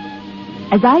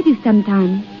 as I do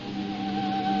sometimes.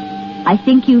 I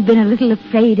think you've been a little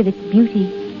afraid of its beauty,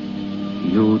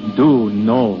 You do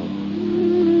know.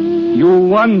 You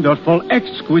wonderful,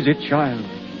 exquisite child.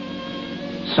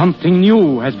 Something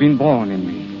new has been born in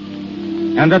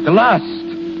me. And at last,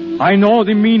 I know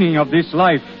the meaning of this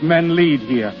life men lead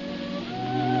here.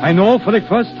 I know for the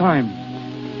first time,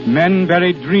 men bear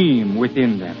a dream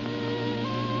within them.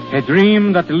 A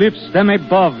dream that lifts them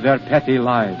above their petty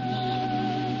lives.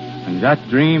 And that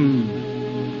dream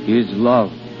is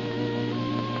love.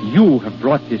 You have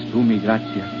brought this to me,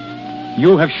 Grazia.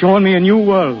 You have shown me a new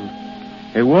world.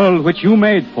 A world which you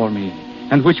made for me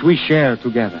and which we share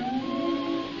together.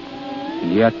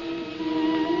 And yet,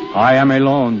 I am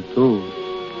alone, too.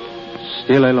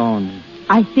 Still alone.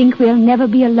 I think we'll never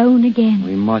be alone again.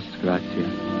 We must, Grazia.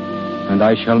 And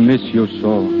I shall miss you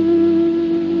so.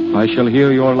 I shall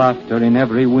hear your laughter in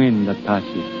every wind that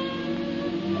passes.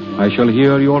 I shall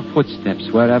hear your footsteps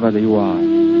wherever you are.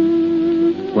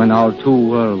 When our two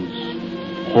worlds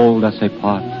hold us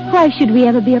apart. Why should we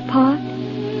ever be apart?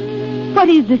 What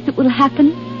is this that will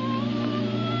happen?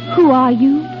 Who are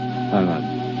you?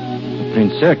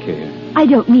 Prince Sergei. I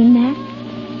don't mean that.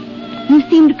 You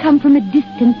seem to come from a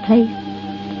distant place.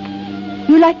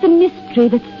 You're like the mystery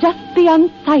that's just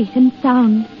beyond sight and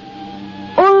sound.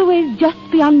 Always just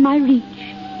beyond my reach.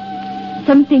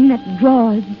 Something that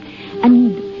draws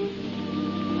and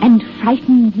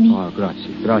frightens me. Oh,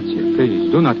 Grazia,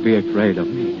 please, do not be afraid of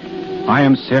me. I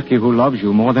am Sergei who loves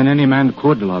you more than any man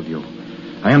could love you.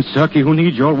 I am Sergei who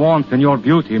needs your warmth and your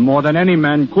beauty more than any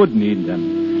man could need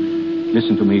them.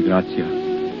 Listen to me, Grazia.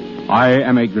 I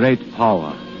am a great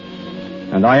power,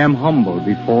 and I am humble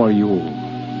before you.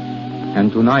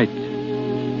 And tonight,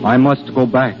 I must go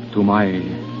back to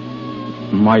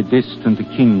my distant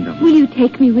kingdom. Will you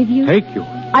take me with you? Take you?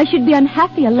 I should be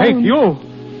unhappy alone. Take you?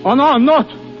 Oh, no, I'm not.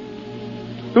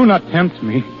 Do not tempt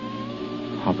me.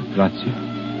 Oh, but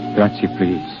Grazia,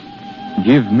 please.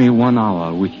 Give me 1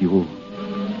 hour with you.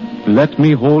 Let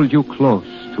me hold you close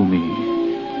to me.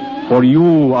 For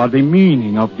you are the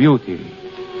meaning of beauty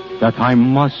that I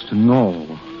must know.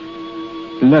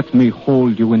 Let me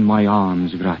hold you in my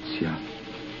arms, Grazia,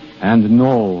 and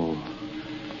know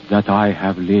that I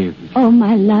have lived. Oh,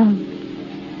 my love.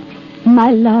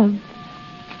 My love.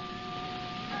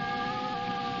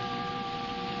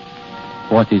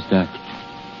 What is that?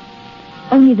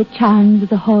 Only the chimes of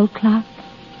the hall clock.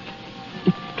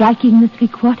 It's striking the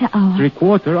 3/4 hour.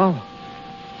 3/4 hour?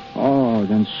 Oh,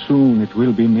 then soon it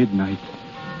will be midnight.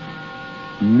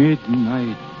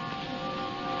 Midnight.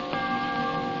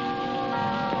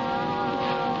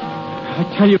 I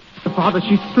tell you, Father,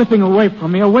 she's slipping away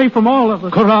from me, away from all of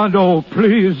us. Corrado,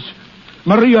 please.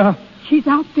 Maria. She's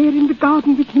out there in the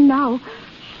garden with him now.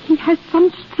 He has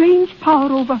some strange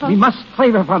power over her. We must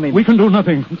save her from him. We can do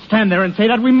nothing. Stand there and say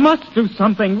that. We must do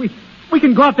something. We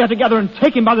can go out there together and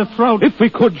take him by the throat. If we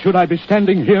could, should I be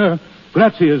standing here?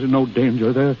 Grazia is in no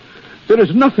danger. There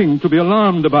is nothing to be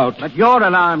alarmed about. But you're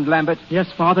alarmed, Lambert.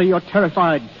 Yes, Father, you're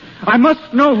terrified. I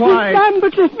must know why.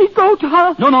 Lambert, let me go to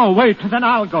her. No, wait. Then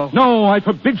I'll go. No, I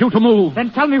forbid you to move.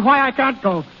 Then tell me why I can't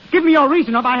go. Give me your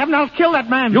reason. If I haven't, I'll kill that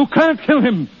man. You can't kill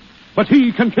him, but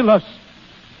he can kill us.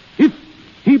 If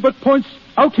he but points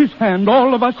out his hand,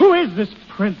 all of us... Who is this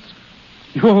prince?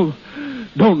 You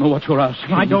don't know what you're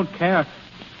asking. I don't care.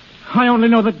 I only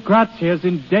know that Grazia is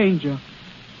in danger.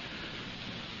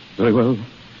 Very well.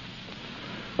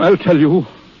 I'll tell you.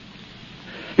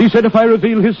 He said if I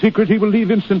reveal his secret, he will leave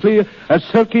instantly as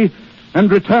Sergei and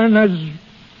return as...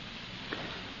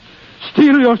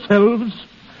 Steel yourselves,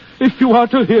 if you are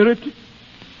to hear it.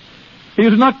 He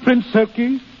is not Prince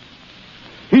Sergei.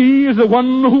 He is the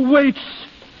one who waits.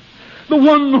 The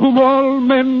one whom all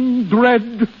men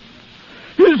dread.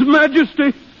 His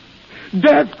Majesty.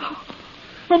 Death.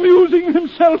 Amusing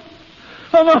himself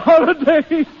on a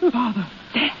holiday. Father.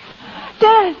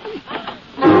 Death.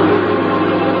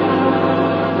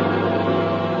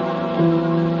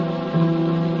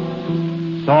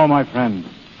 So, my friend,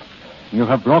 you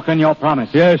have broken your promise.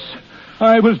 Yes,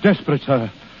 I was desperate,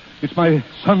 sir. It's my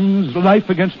son's life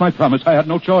against my promise. I had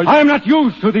no choice. I am not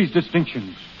used to these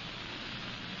distinctions.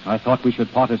 I thought we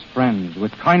should part as friends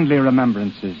with kindly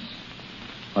remembrances.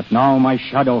 But now my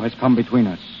shadow has come between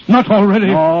us. Not already.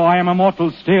 No, I am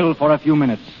immortal still for a few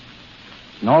minutes.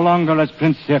 No longer as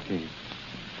Prince Sergei,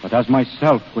 but as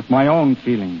myself with my own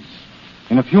feelings.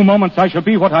 In a few moments I shall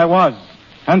be what I was.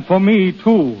 And for me,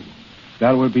 too,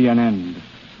 there will be an end.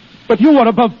 But you are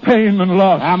above pain and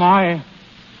loss. Am I?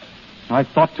 I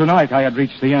thought tonight I had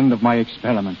reached the end of my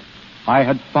experiment. I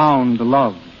had found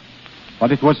love.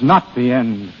 But it was not the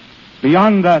end.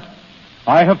 Beyond that,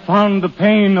 I have found the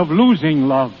pain of losing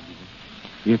love.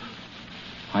 If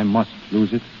I must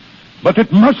lose it. But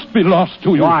it must be lost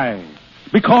to you. Why?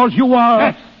 Because you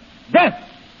are... Death!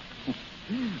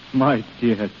 My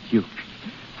dear Duke,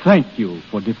 thank you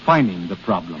for defining the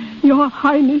problem. Your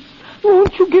Highness,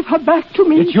 won't you give her back to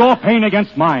me? It's your pain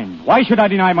against mine. Why should I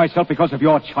deny myself because of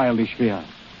your childish fear?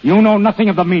 You know nothing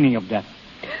of the meaning of death.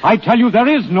 I tell you there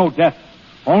is no death,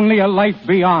 only a life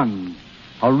beyond.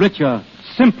 A richer,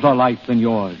 simpler life than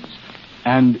yours,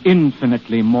 and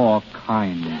infinitely more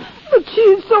kind. But she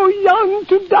is so young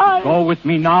to die. Go with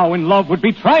me now in love would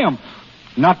be triumph,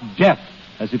 not death,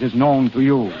 as it is known to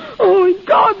you. Oh, in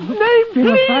God's name, Give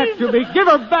please. her back to me. Give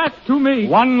her back to me.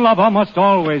 One lover must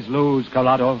always lose,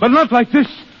 Collado. But not like this.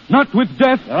 Not with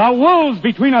death. There are worlds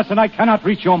between us, and I cannot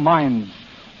reach your minds.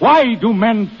 Why do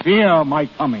men fear my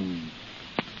coming?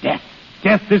 Death.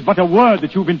 Death is but a word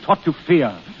that you've been taught to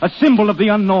fear, a symbol of the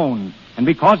unknown, and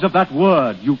because of that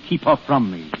word, you keep her from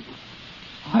me.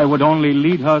 I would only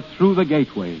lead her through the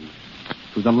gateway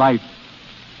to the life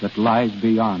that lies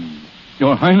beyond.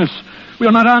 Your Highness, we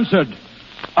are not answered.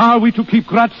 Are we to keep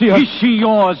Grazia? Is she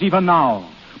yours even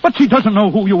now? But she doesn't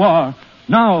know who you are.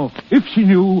 Now, if she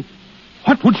knew,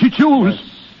 what would she choose?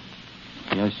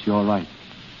 Yes, you're right.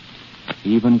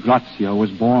 Even Grazia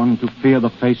was born to fear the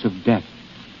face of death.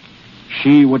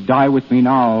 She would die with me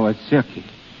now as Circe.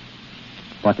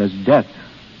 But as death,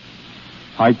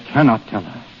 I cannot tell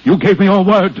her. You gave me your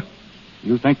word.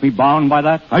 You think me bound by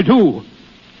that? I do.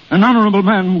 An honorable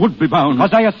man would be bound.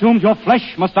 Because I assumed your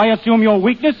flesh, must I assume your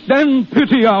weakness? Then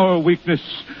pity our weakness.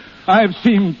 I've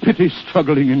seen pity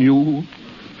struggling in you.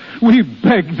 We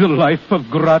begged the life of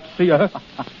Grazia.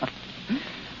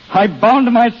 I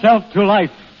bound myself to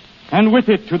life, and with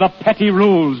it to the petty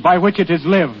rules by which it is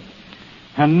lived.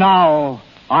 And now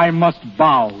I must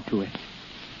bow to it.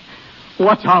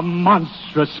 What a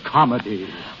monstrous comedy.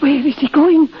 Where is he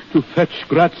going? To fetch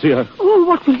Grazia. Oh,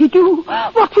 what will he do?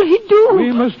 What will he do?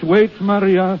 We must wait,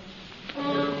 Maria.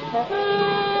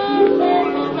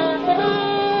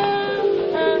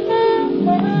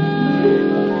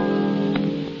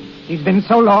 He's been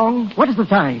so long. What is the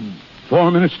time?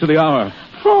 4 minutes to the hour.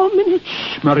 4 minutes.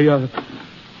 Shh, Maria.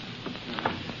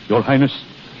 Your Highness.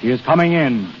 She is coming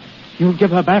in. You'll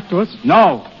give her back to us?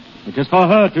 No. It is for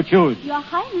her to choose. Your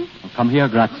Highness. Come here,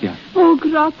 Grazia. Oh,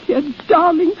 Grazia,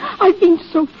 darling, I've been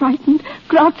so frightened.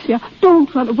 Grazia,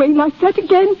 don't run away like that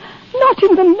again. Not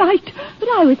in the night. But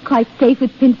I was quite safe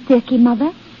with Prince Circe,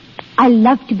 Mother. I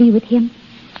love to be with him.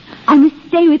 I must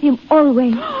stay with him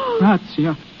always.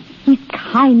 Grazia. He's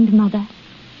kind, Mother,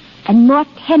 and more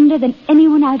tender than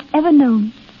anyone I've ever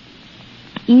known.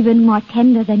 Even more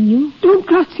tender than you. Don't,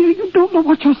 Grazia, you don't know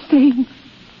what you're saying.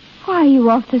 Why are you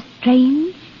all so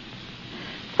strange?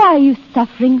 Why are you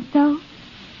suffering so?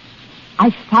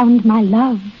 I've found my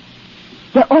love.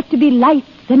 There ought to be lights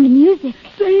and music.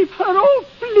 Save her. Oh,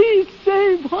 please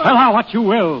save her. Tell her what you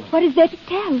will. What is there to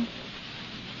tell?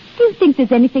 Do you think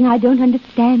there's anything I don't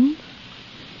understand?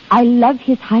 I love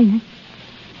His Highness,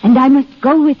 and I must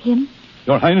go with him.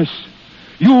 Your Highness,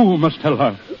 you must tell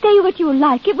her. Say what you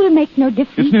like. It will make no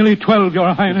difference. It's nearly 12,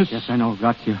 Your Highness. Yes, I know,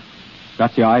 Grazia.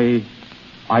 Grazia,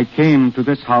 I came to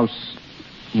this house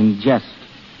in jest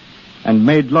and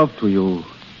made love to you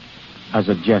as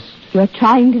a jest. You're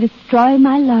trying to destroy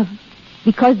my love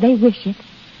because they wish it.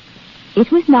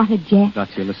 It was not a jest.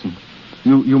 Grazia, listen.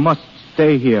 You must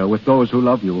stay here with those who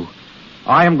love you.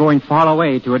 I am going far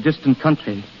away to a distant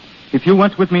country. If you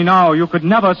went with me now, you could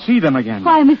never see them again.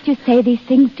 Why must you say these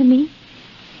things to me?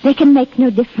 They can make no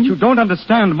difference. But you don't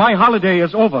understand. My holiday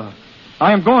is over.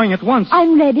 I am going at once.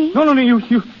 I'm ready. No,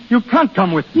 you can't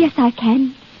come with me. Yes, I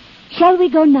can. Shall we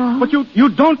go now? But you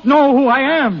don't know who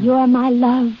I am. You are my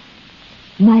love.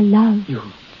 My love.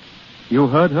 You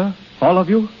heard her? All of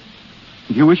you?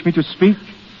 Do you wish me to speak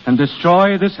and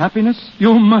destroy this happiness?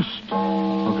 You must.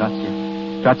 Oh,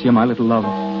 Grazia. Grazia, my little love.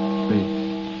 Please.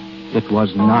 It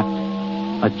was not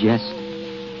a jest,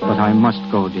 but I must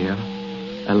go, dear.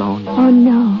 Alone. Oh,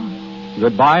 no.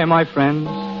 Goodbye, my friends.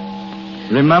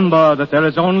 Remember that there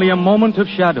is only a moment of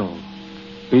shadow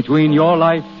between your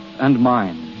life and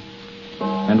mine.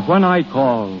 And when I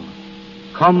call,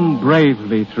 come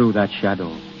bravely through that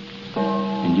shadow,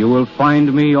 and you will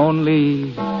find me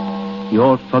only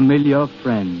your familiar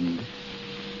friend.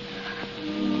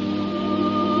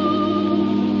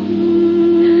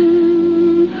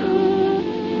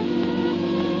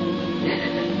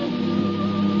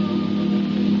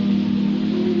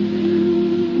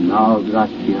 Now,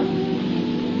 Grazia,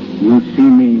 you see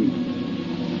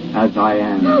me as I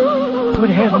am. Good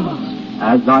heavens.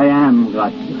 As I am,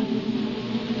 Grazia.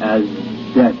 As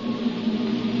death.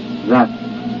 That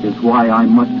is why I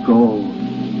must go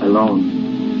alone.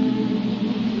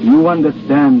 You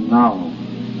understand now,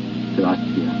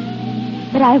 Grazia.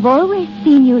 But I've always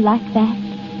seen you like that.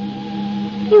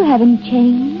 You haven't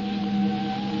changed.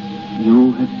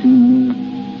 You have seen me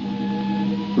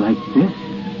like this?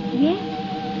 Yes.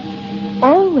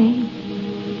 Always.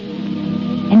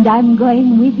 And I'm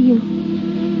going with you.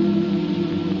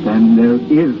 Then there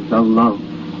is a love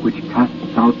which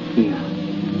casts out fear.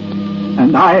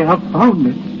 And I have found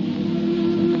it.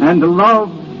 And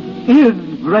love is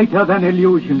greater than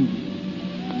illusion.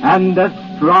 And as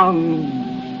strong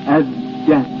as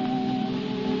death.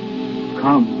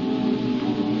 Come,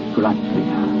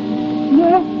 Grazia.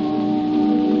 Yes.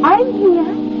 I'm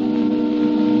here.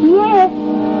 Yes.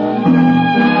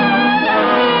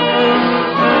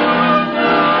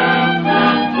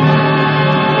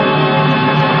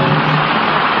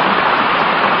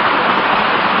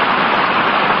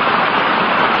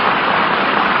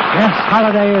 Yes,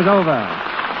 holiday is over,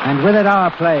 and with it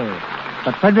our play.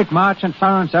 But Frederick March and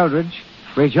Florence Eldridge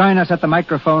rejoin us at the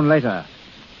microphone later.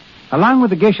 Along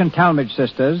with the Gish and Talmadge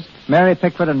sisters, Mary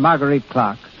Pickford and Marguerite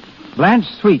Clark, Blanche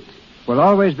Sweet will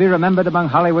always be remembered among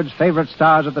Hollywood's favorite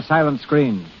stars of the silent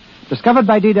screen. Discovered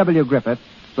by D.W. Griffith,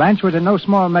 Blanche was in no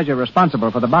small measure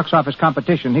responsible for the box office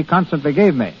competition he constantly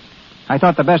gave me. I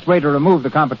thought the best way to remove the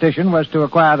competition was to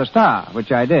acquire the star,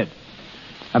 which I did.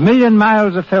 1,000,000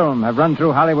 miles of film have run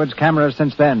through Hollywood's cameras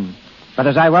since then. But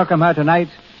as I welcome her tonight,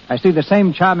 I see the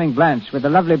same charming Blanche with the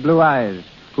lovely blue eyes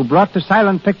who brought to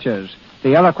silent pictures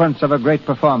the eloquence of a great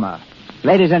performer.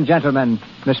 Ladies and gentlemen,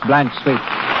 Miss Blanche Sweet.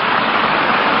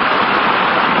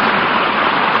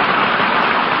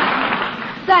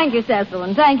 Thank you, Cecil,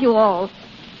 and thank you all.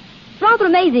 It's rather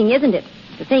amazing, isn't it,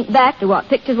 to think back to what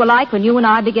pictures were like when you and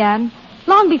I began,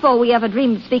 long before we ever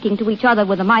dreamed of speaking to each other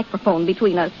with a microphone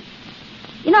between us.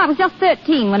 You know, I was just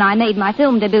 13 when I made my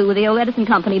film debut with the old Edison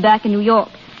Company back in New York.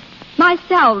 My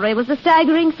salary was the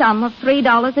staggering sum of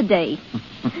 $3 a day.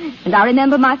 And I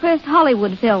remember my first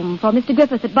Hollywood film for Mr.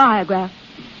 Griffith at Biograph.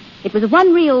 It was a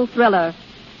one-reel thriller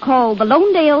called The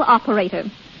Lonedale Operator.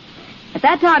 At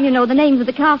that time, you know, the names of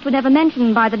the cast were never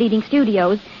mentioned by the leading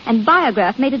studios, and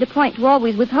Biograph made it a point to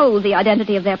always withhold the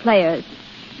identity of their players.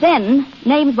 Then,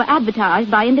 names were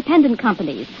advertised by independent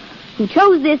companies, who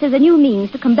chose this as a new means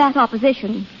to combat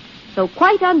opposition. So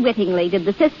quite unwittingly did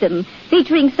the system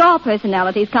featuring star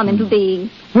personalities come into being.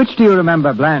 Which do you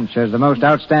remember, Blanche, as the most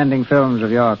outstanding films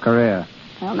of your career?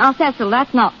 Well, now, Cecil,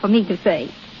 that's not for me to say.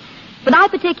 But I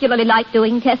particularly like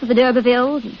doing Tess of the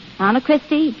D'Urbervilles, Anna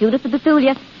Christie, Judith of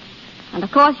Bethulia, and,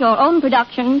 of course, your own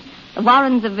productions, The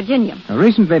Warrens of Virginia.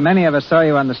 Recently, many of us saw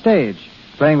you on the stage,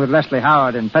 playing with Leslie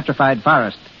Howard in Petrified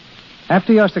Forest.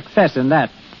 After your success in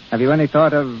that, have you any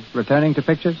thought of returning to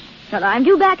pictures? Well, I'm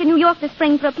due back in New York this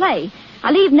spring for a play.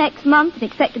 I leave next month and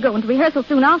expect to go into rehearsal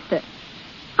soon after.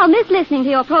 I'll miss listening to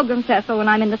your program, Cecil, when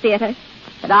I'm in the theater.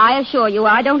 But I assure you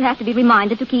I don't have to be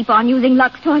reminded to keep on using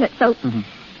Lux toilet soap. Mm-hmm.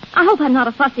 I hope I'm not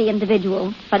a fussy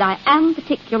individual, but I am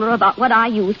particular about what I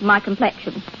use for my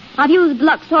complexion. I've used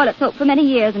Lux toilet soap for many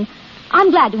years, and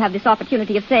I'm glad to have this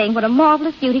opportunity of saying what a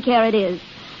marvelous beauty care it is.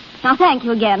 Now, thank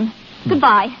you again.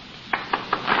 Goodbye.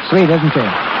 Sweet, isn't she?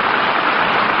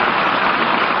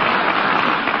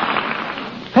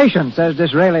 Patience, as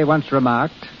Disraeli once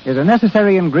remarked, is a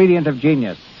necessary ingredient of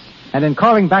genius. And in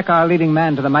calling back our leading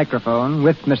man to the microphone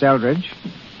with Miss Eldridge,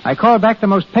 I call back the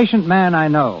most patient man I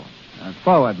know.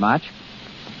 Forward, March.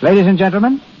 Ladies and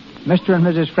gentlemen, Mr. and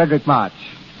Mrs. Frederick March.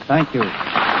 Thank you.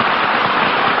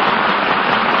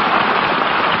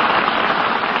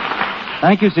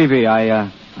 Thank you, C.V. I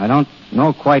don't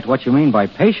know quite what you mean by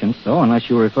patience, though, unless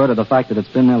you refer to the fact that it's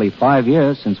been nearly 5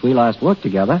 years since we last worked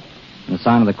together in The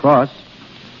Sign of the Cross.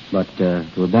 But to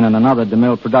have been in another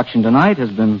DeMille production tonight has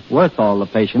been worth all the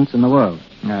patience in the world.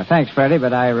 Thanks, Freddie,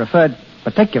 but I referred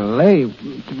particularly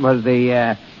was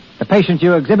the patience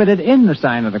you exhibited in The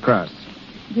Sign of the Cross.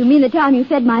 You mean the time you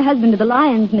fed my husband to the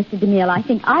lions, Mr. DeMille? I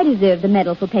think I deserve the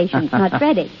medal for patience, not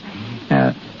Freddie.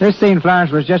 This scene,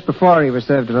 Florence, was just before he was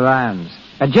served to the lions.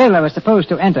 A jailer was supposed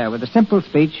to enter with a simple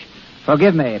speech,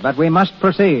 "Forgive me, but we must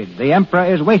proceed. The Emperor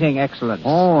is waiting, Excellence."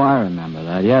 Oh, I remember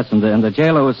that, yes. And the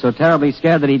jailer was so terribly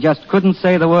scared that he just couldn't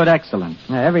say the word Excellence.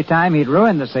 Every time he'd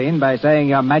ruin the scene by saying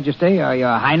Your Majesty or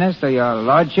Your Highness or Your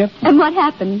Lordship. And what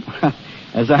happened?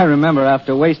 As I remember,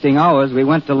 after wasting hours, we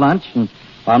went to lunch, and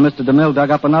while Mr. DeMille dug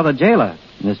up another jailer.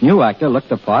 And this new actor looked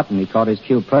the part, and he caught his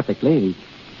cue perfectly.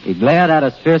 He glared at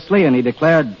us fiercely, and he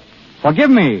declared,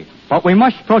 "Forgive me, but we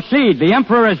must proceed. The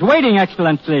Emperor is waiting,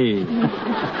 Excellency."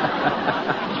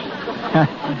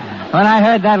 When I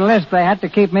heard that lisp, they had to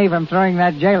keep me from throwing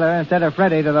that jailer instead of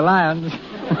Freddie to the lions.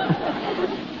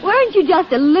 Weren't you you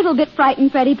just a little bit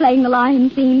frightened, Freddie, playing the lion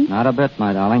scene? Not a bit,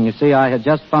 my darling. You see, I had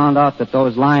just found out that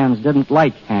those lions didn't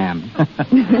like ham.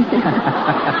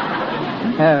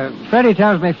 Freddie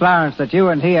tells me, Florence, that you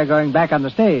and he are going back on the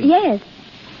stage. Yes.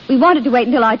 We wanted to wait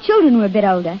until our children were a bit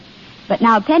older. But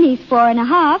now Penny's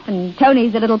 4.5 and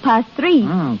Tony's a little past 3.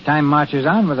 Time marches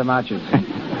on with the marches.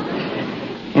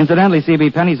 Incidentally, C.B.,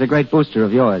 Penny's a great booster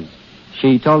of yours.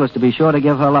 She told us to be sure to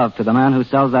give her love to the man who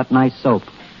sells that nice soap.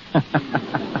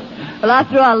 Well,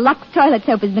 after all, Lux Toilet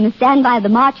Soap has been a standby of the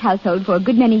March household for a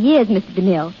good many years, Mr.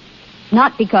 DeMille.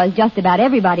 Not because just about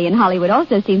everybody in Hollywood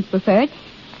also seems to prefer it,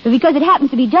 but because it happens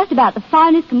to be just about the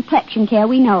finest complexion care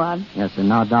we know of. Yes, and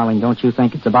now, darling, don't you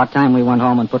think it's about time we went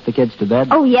home and put the kids to bed?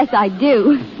 Oh, yes, I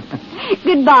do.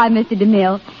 Goodbye, Mr.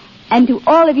 DeMille. And to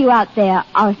all of you out there,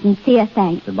 our sincere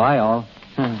thanks. Goodbye, all.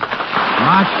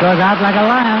 March goes out like a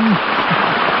lion.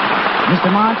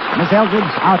 Mr. March, Miss Eldridge,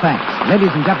 our thanks.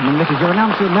 Ladies and gentlemen, this is your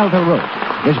announcer, Melville Roach.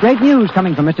 There's great news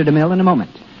coming from Mr. DeMille in a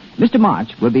moment. Mr. March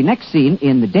will be next seen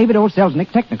in the David O. Selznick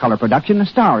Technicolor production, A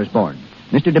Star is Born.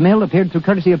 Mr. DeMille appeared through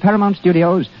courtesy of Paramount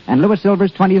Studios and Louis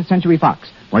Silver's 20th Century Fox,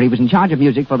 where he was in charge of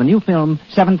music for the new film,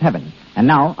 Seventh Heaven. And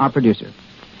now, our producer.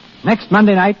 Next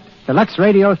Monday night, the Lux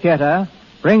Radio Theater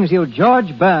brings you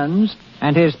George Burns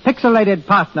and his pixelated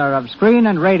partner of screen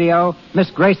and radio,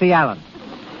 Miss Gracie Allen.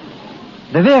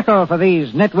 The vehicle for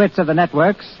these nitwits of the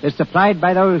networks is supplied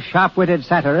by those sharp-witted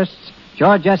satirists,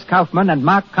 George S. Kaufman and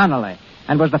Mark Connolly,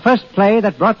 and was the first play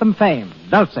that brought them fame,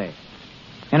 Dulce.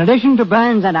 In addition to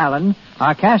Burns and Allen,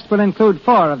 our cast will include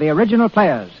 4 of the original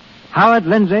players, Howard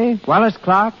Lindsay, Wallace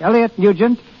Clark, Elliot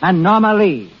Nugent, and Norma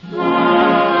Lee.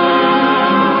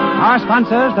 Our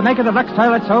sponsors, the makers of Lux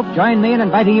Toilet Soap, join me in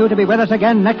inviting you to be with us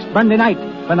again next Monday night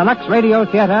when the Lux Radio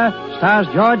Theater stars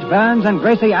George Burns and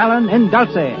Gracie Allen in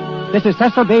Dulce. This is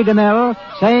Cecil B. DeMille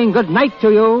saying good night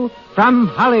to you from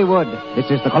Hollywood.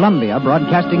 This is the Columbia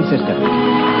Broadcasting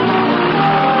System.